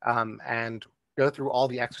 and go through all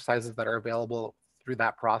the exercises that are available through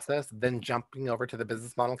that process, then jumping over to the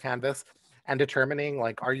business model canvas and determining,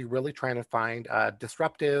 like, are you really trying to find a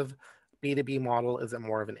disruptive B2B model? Is it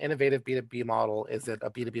more of an innovative B2B model? Is it a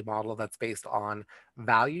B2B model that's based on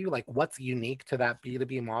value? Like, what's unique to that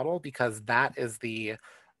B2B model? Because that is the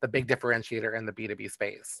big differentiator in the B2B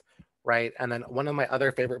space, right? And then one of my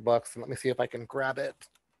other favorite books, and let me see if I can grab it.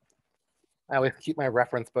 I always keep my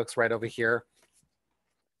reference books right over here,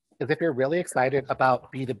 is if you're really excited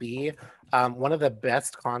about B2B, one of the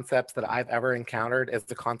best concepts that I've ever encountered is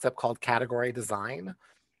the concept called category design.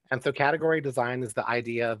 And so category design is the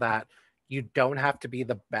idea that you don't have to be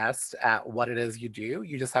the best at what it is you do.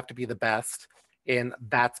 You just have to be the best in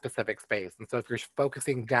that specific space. And so if you're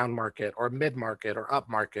focusing down market or mid market or up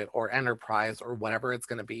market or enterprise or whatever it's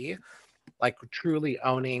going to be, like truly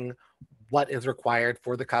owning what is required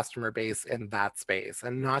for the customer base in that space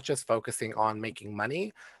and not just focusing on making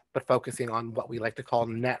money, but focusing on what we like to call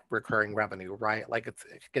net recurring revenue, right? Like it's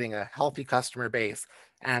getting a healthy customer base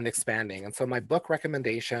and expanding. And so my book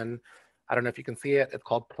recommendation, I don't know if you can see it, it's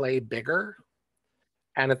called Play Bigger.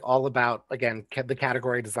 And it's all about, again, the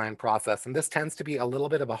category design process. And this tends to be a little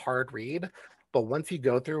bit of a hard read, but once you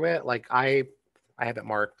go through it, like I have it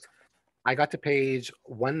marked. I got to page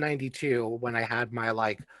 192 when I had my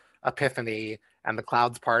like epiphany and the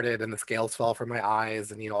clouds parted and the scales fell from my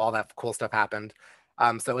eyes and all that cool stuff happened.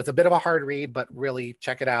 So it's a bit of a hard read, but really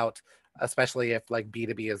check it out, especially if like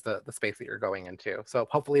B2B is the space that you're going into. So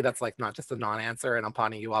hopefully that's like not just a non-answer and I'm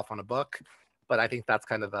pawning you off on a book, but I think that's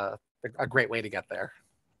kind of a great way to get there.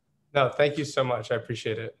 No, thank you so much. I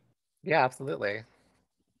appreciate it. Yeah, absolutely.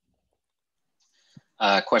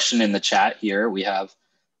 Question in the chat here. We have,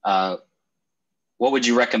 what would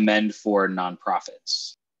you recommend for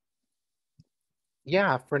nonprofits?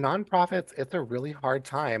 Yeah, for nonprofits, it's a really hard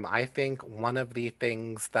time. I think one of the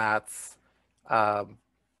things that's um,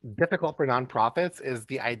 difficult for nonprofits is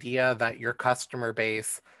the idea that your customer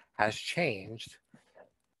base has changed.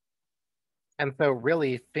 And so,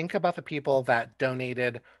 really, think about the people that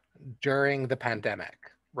donated during the pandemic,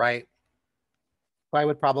 right? So I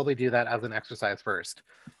would probably do that as an exercise first.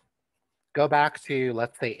 Go back to,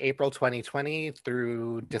 let's say, April 2020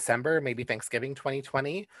 through December, maybe Thanksgiving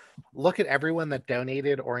 2020. Look at everyone that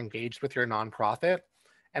donated or engaged with your nonprofit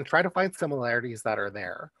and try to find similarities that are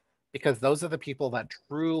there, because those are the people that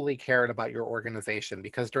truly cared about your organization.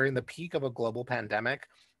 Because during the peak of a global pandemic,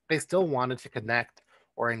 they still wanted to connect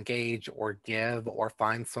or engage or give or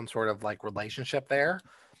find some sort of like relationship there.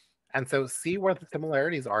 And so see where the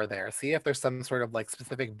similarities are there. See if there's some sort of like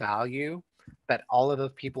specific value that all of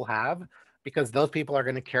those people have, because those people are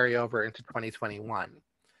going to carry over into 2021.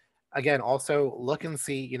 Again, also look and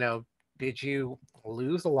see, did you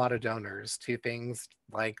lose a lot of donors to things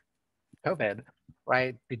like COVID,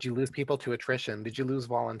 right? Did you lose people to attrition? Did you lose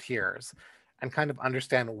volunteers? And kind of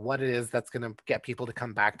understand what it is that's going to get people to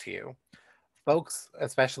come back to you. Folks,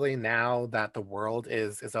 especially now that the world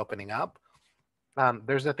is opening up,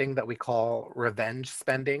 there's a thing that we call revenge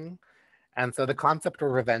spending. And so the concept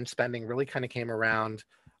of revenge spending really kind of came around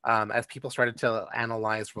as people started to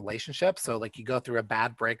analyze relationships. So like you go through a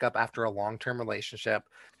bad breakup after a long-term relationship,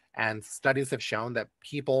 and studies have shown that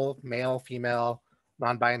people, male, female,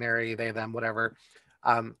 non-binary, they, them, whatever,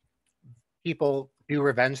 people do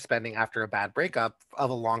revenge spending after a bad breakup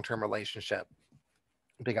of a long-term relationship.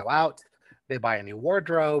 They go out, they buy a new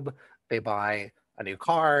wardrobe, they buy a new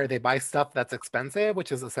car, they buy stuff that's expensive,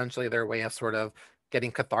 which is essentially their way of sort of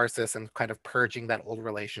getting catharsis and kind of purging that old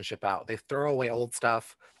relationship out. They throw away old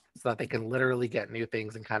stuff so that they can literally get new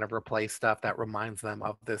things and kind of replace stuff that reminds them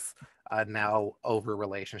of this now over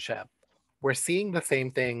relationship. We're seeing the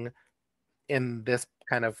same thing in this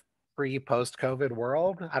kind of pre-post COVID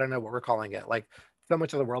world. I don't know what we're calling it. Like so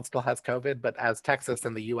much of the world still has COVID, but as Texas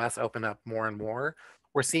and the US open up more and more,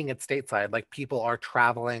 we're seeing it stateside. Like people are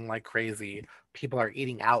traveling like crazy. People are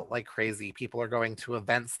eating out like crazy. People are going to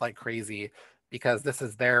events like crazy because this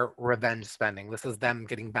is their revenge spending. This is them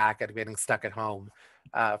getting back at getting stuck at home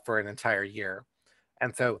for an entire year.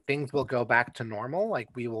 And so things will go back to normal. Like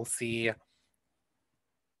we will see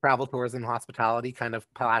travel, tourism, hospitality kind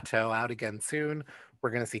of plateau out again soon. We're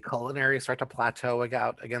going to see culinary start to plateau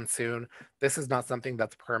out again soon. This is not something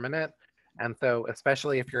that's permanent. And so,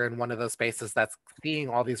 especially if you're in one of those spaces that's seeing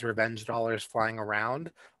all these revenge dollars flying around,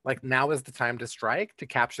 like now is the time to strike, to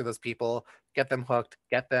capture those people, get them hooked,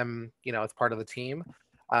 get them, as part of the team.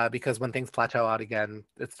 Because when things plateau out again,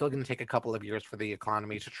 it's still going to take a couple of years for the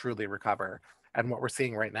economy to truly recover. And what we're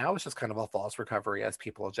seeing right now is just kind of a false recovery as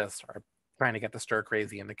people just are trying to get the stir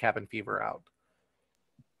crazy and the cabin fever out.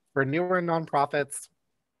 For newer nonprofits,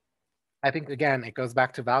 I think, again, it goes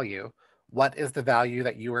back to value. What is the value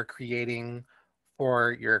that you are creating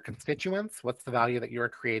for your constituents? What's the value that you are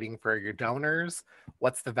creating for your donors?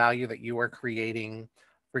 What's the value that you are creating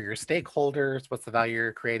for your stakeholders? What's the value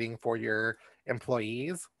you're creating for your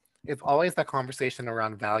employees? It's always that conversation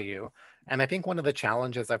around value. And I think one of the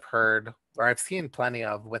challenges I've heard, or I've seen plenty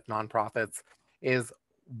of with nonprofits, is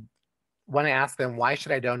when I ask them, why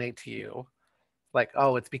should I donate to you? Like,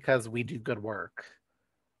 oh, it's because we do good work.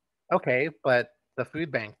 Okay, but the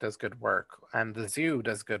food bank does good work, and the zoo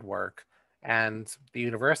does good work, and the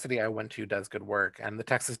university I went to does good work, and the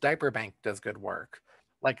Texas Diaper Bank does good work.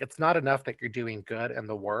 Like, it's not enough that you're doing good in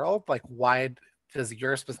the world. Like, why does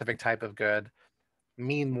your specific type of good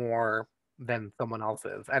mean more than someone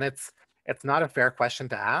else's? And it's not a fair question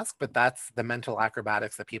to ask, but that's the mental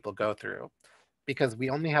acrobatics that people go through, because we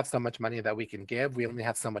only have so much money that we can give. We only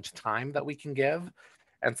have so much time that we can give.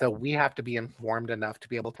 And so we have to be informed enough to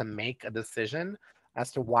be able to make a decision as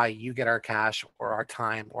to why you get our cash or our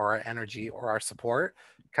time or our energy or our support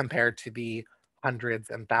compared to the hundreds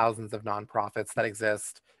and thousands of nonprofits that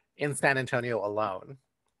exist in San Antonio alone.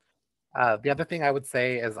 The other thing I would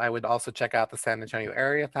say is I would also check out the San Antonio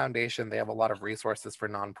Area Foundation. They have a lot of resources for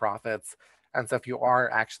nonprofits. And so if you are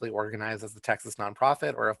actually organized as a Texas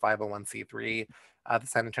nonprofit or a 501c3, the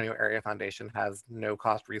San Antonio Area Foundation has no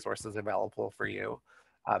cost resources available for you.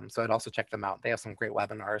 So I'd also check them out. They have some great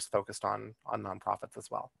webinars focused on nonprofits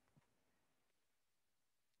as well.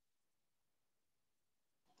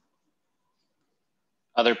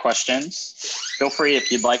 Other questions? Feel free,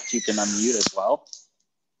 if you'd like, you can unmute as well.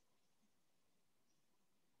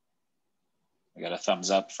 I got a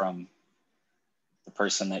thumbs up from the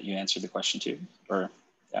person that you answered the question to, or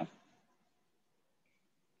yeah.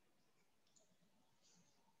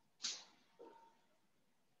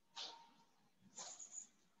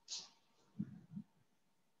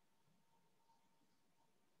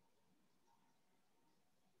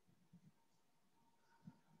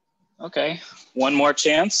 Okay, one more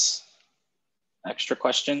chance. Extra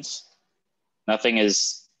questions? Nothing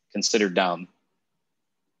is considered dumb.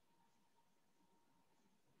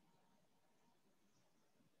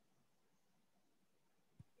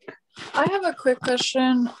 I have a quick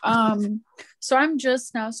question. So I'm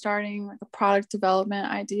just now starting like a product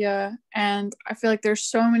development idea, and I feel like there's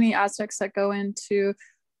so many aspects that go into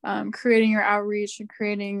creating your outreach and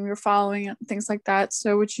creating your following and things like that.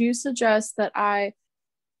 So would you suggest that I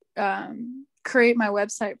create my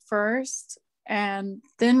website first and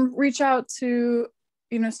then reach out to,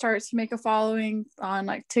 start to make a following on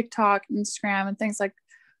like TikTok, Instagram, and things like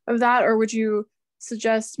of that? Or would you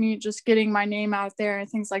suggest me just getting my name out there and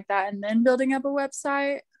things like that and then building up a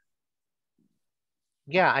website?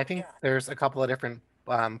 Yeah, I think there's a couple of different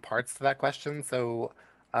parts to that question. So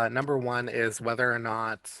number one is whether or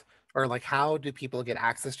not, or like, how do people get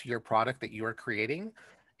access to your product that you are creating?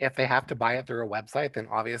 If they have to buy it through a website, then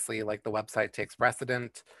obviously like the website takes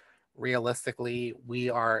precedent. Realistically, we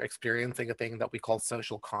are experiencing a thing that we call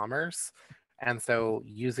social commerce. And so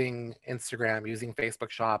using Instagram, using Facebook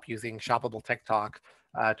Shop, using shoppable TikTok,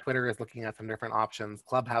 Twitter is looking at some different options.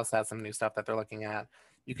 Clubhouse has some new stuff that they're looking at.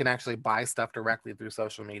 You can actually buy stuff directly through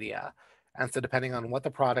social media. And so depending on what the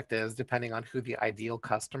product is, depending on who the ideal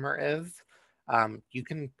customer is, you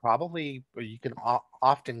can probably, or you can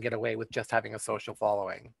often get away with just having a social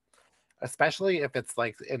following, especially if it's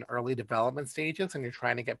like in early development stages and you're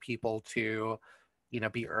trying to get people to,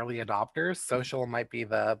 be early adopters. Social might be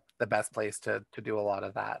the best place to do a lot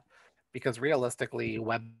of that, because realistically,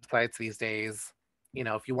 websites these days,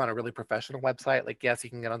 if you want a really professional website, like, yes, you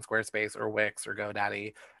can get on Squarespace or Wix or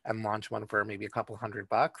GoDaddy and launch one for maybe a couple $100,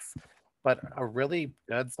 but a really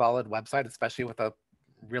good solid website, especially with a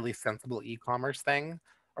really sensible e-commerce thing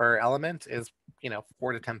or element, is $4,000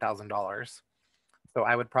 to $10,000. So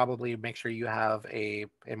I would probably make sure you have a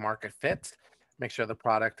market fit, make sure the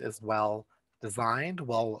product is well designed,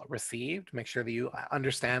 well received, make sure that you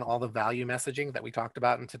understand all the value messaging that we talked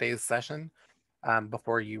about in today's session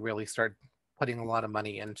before you really start putting a lot of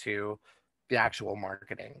money into the actual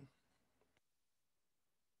marketing.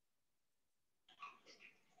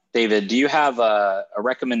 David, do you have a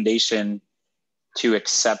recommendation to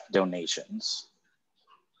accept donations?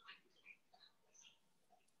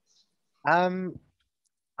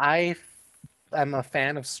 I am a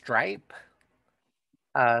fan of Stripe.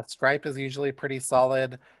 Stripe is usually pretty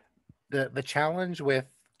solid. The challenge with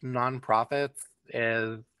nonprofits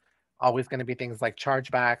is always going to be things like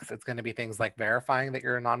chargebacks. It's going to be things like verifying that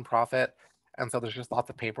you're a nonprofit. And so there's just lots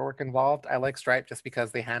of paperwork involved. I like Stripe just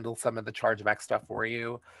because they handle some of the chargeback stuff for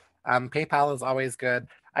you. PayPal is always good.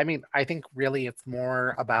 I mean, I think really it's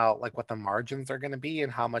more about like what the margins are going to be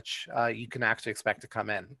and how much you can actually expect to come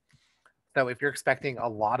in. So if you're expecting a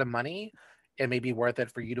lot of money, it may be worth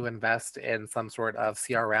it for you to invest in some sort of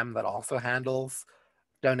CRM that also handles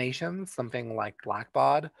donations, something like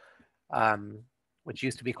Blackbaud, which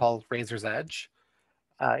used to be called Razor's Edge.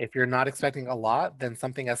 If you're not expecting a lot, then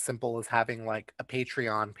something as simple as having like a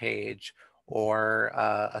Patreon page or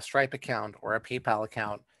a Stripe account or a PayPal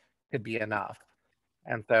account could be enough.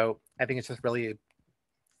 And so I think it's just really,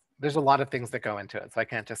 there's a lot of things that go into it. So I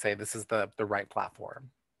can't just say this is the right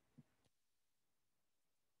platform.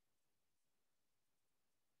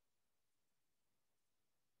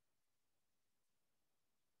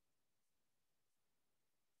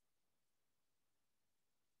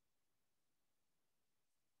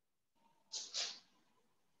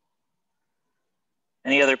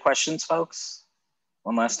 Any other questions, folks?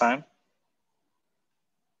 One last time.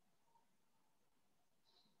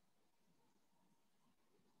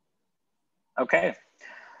 Okay.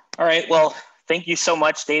 All right. Well, thank you so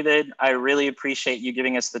much, David. I really appreciate you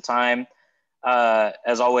giving us the time.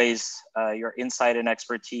 As always, your insight and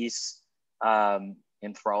expertise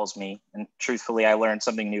enthralls me. And truthfully, I learned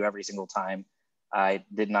something new every single time. I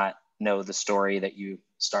did not know the story that you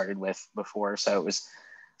started with before. So it was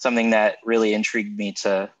something that really intrigued me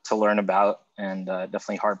to learn about, and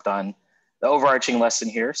definitely harped on the overarching lesson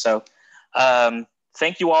here. So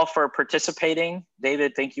thank you all for participating.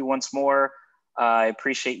 David, thank you once more. I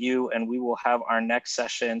appreciate you, and we will have our next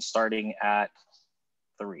session starting at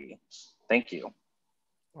 3. Thank you.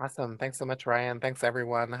 Awesome. Thanks so much, Ryan. Thanks,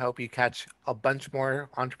 everyone. I hope you catch a bunch more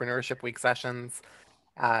Entrepreneurship Week sessions.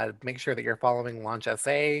 Make sure that you're following Launch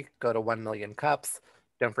SA. Go to 1 Million Cups.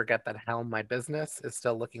 Don't forget that Helm My Business is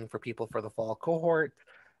still looking for people for the fall cohort.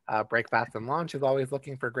 Break Fast and Launch is always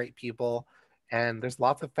looking for great people. And there's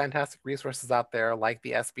lots of fantastic resources out there like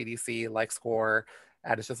the SBDC, like SCORE.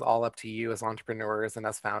 And it's just all up to you as entrepreneurs and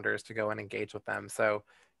as founders to go and engage with them. So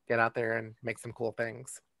get out there and make some cool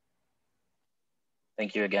things.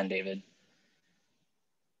 Thank you again, David.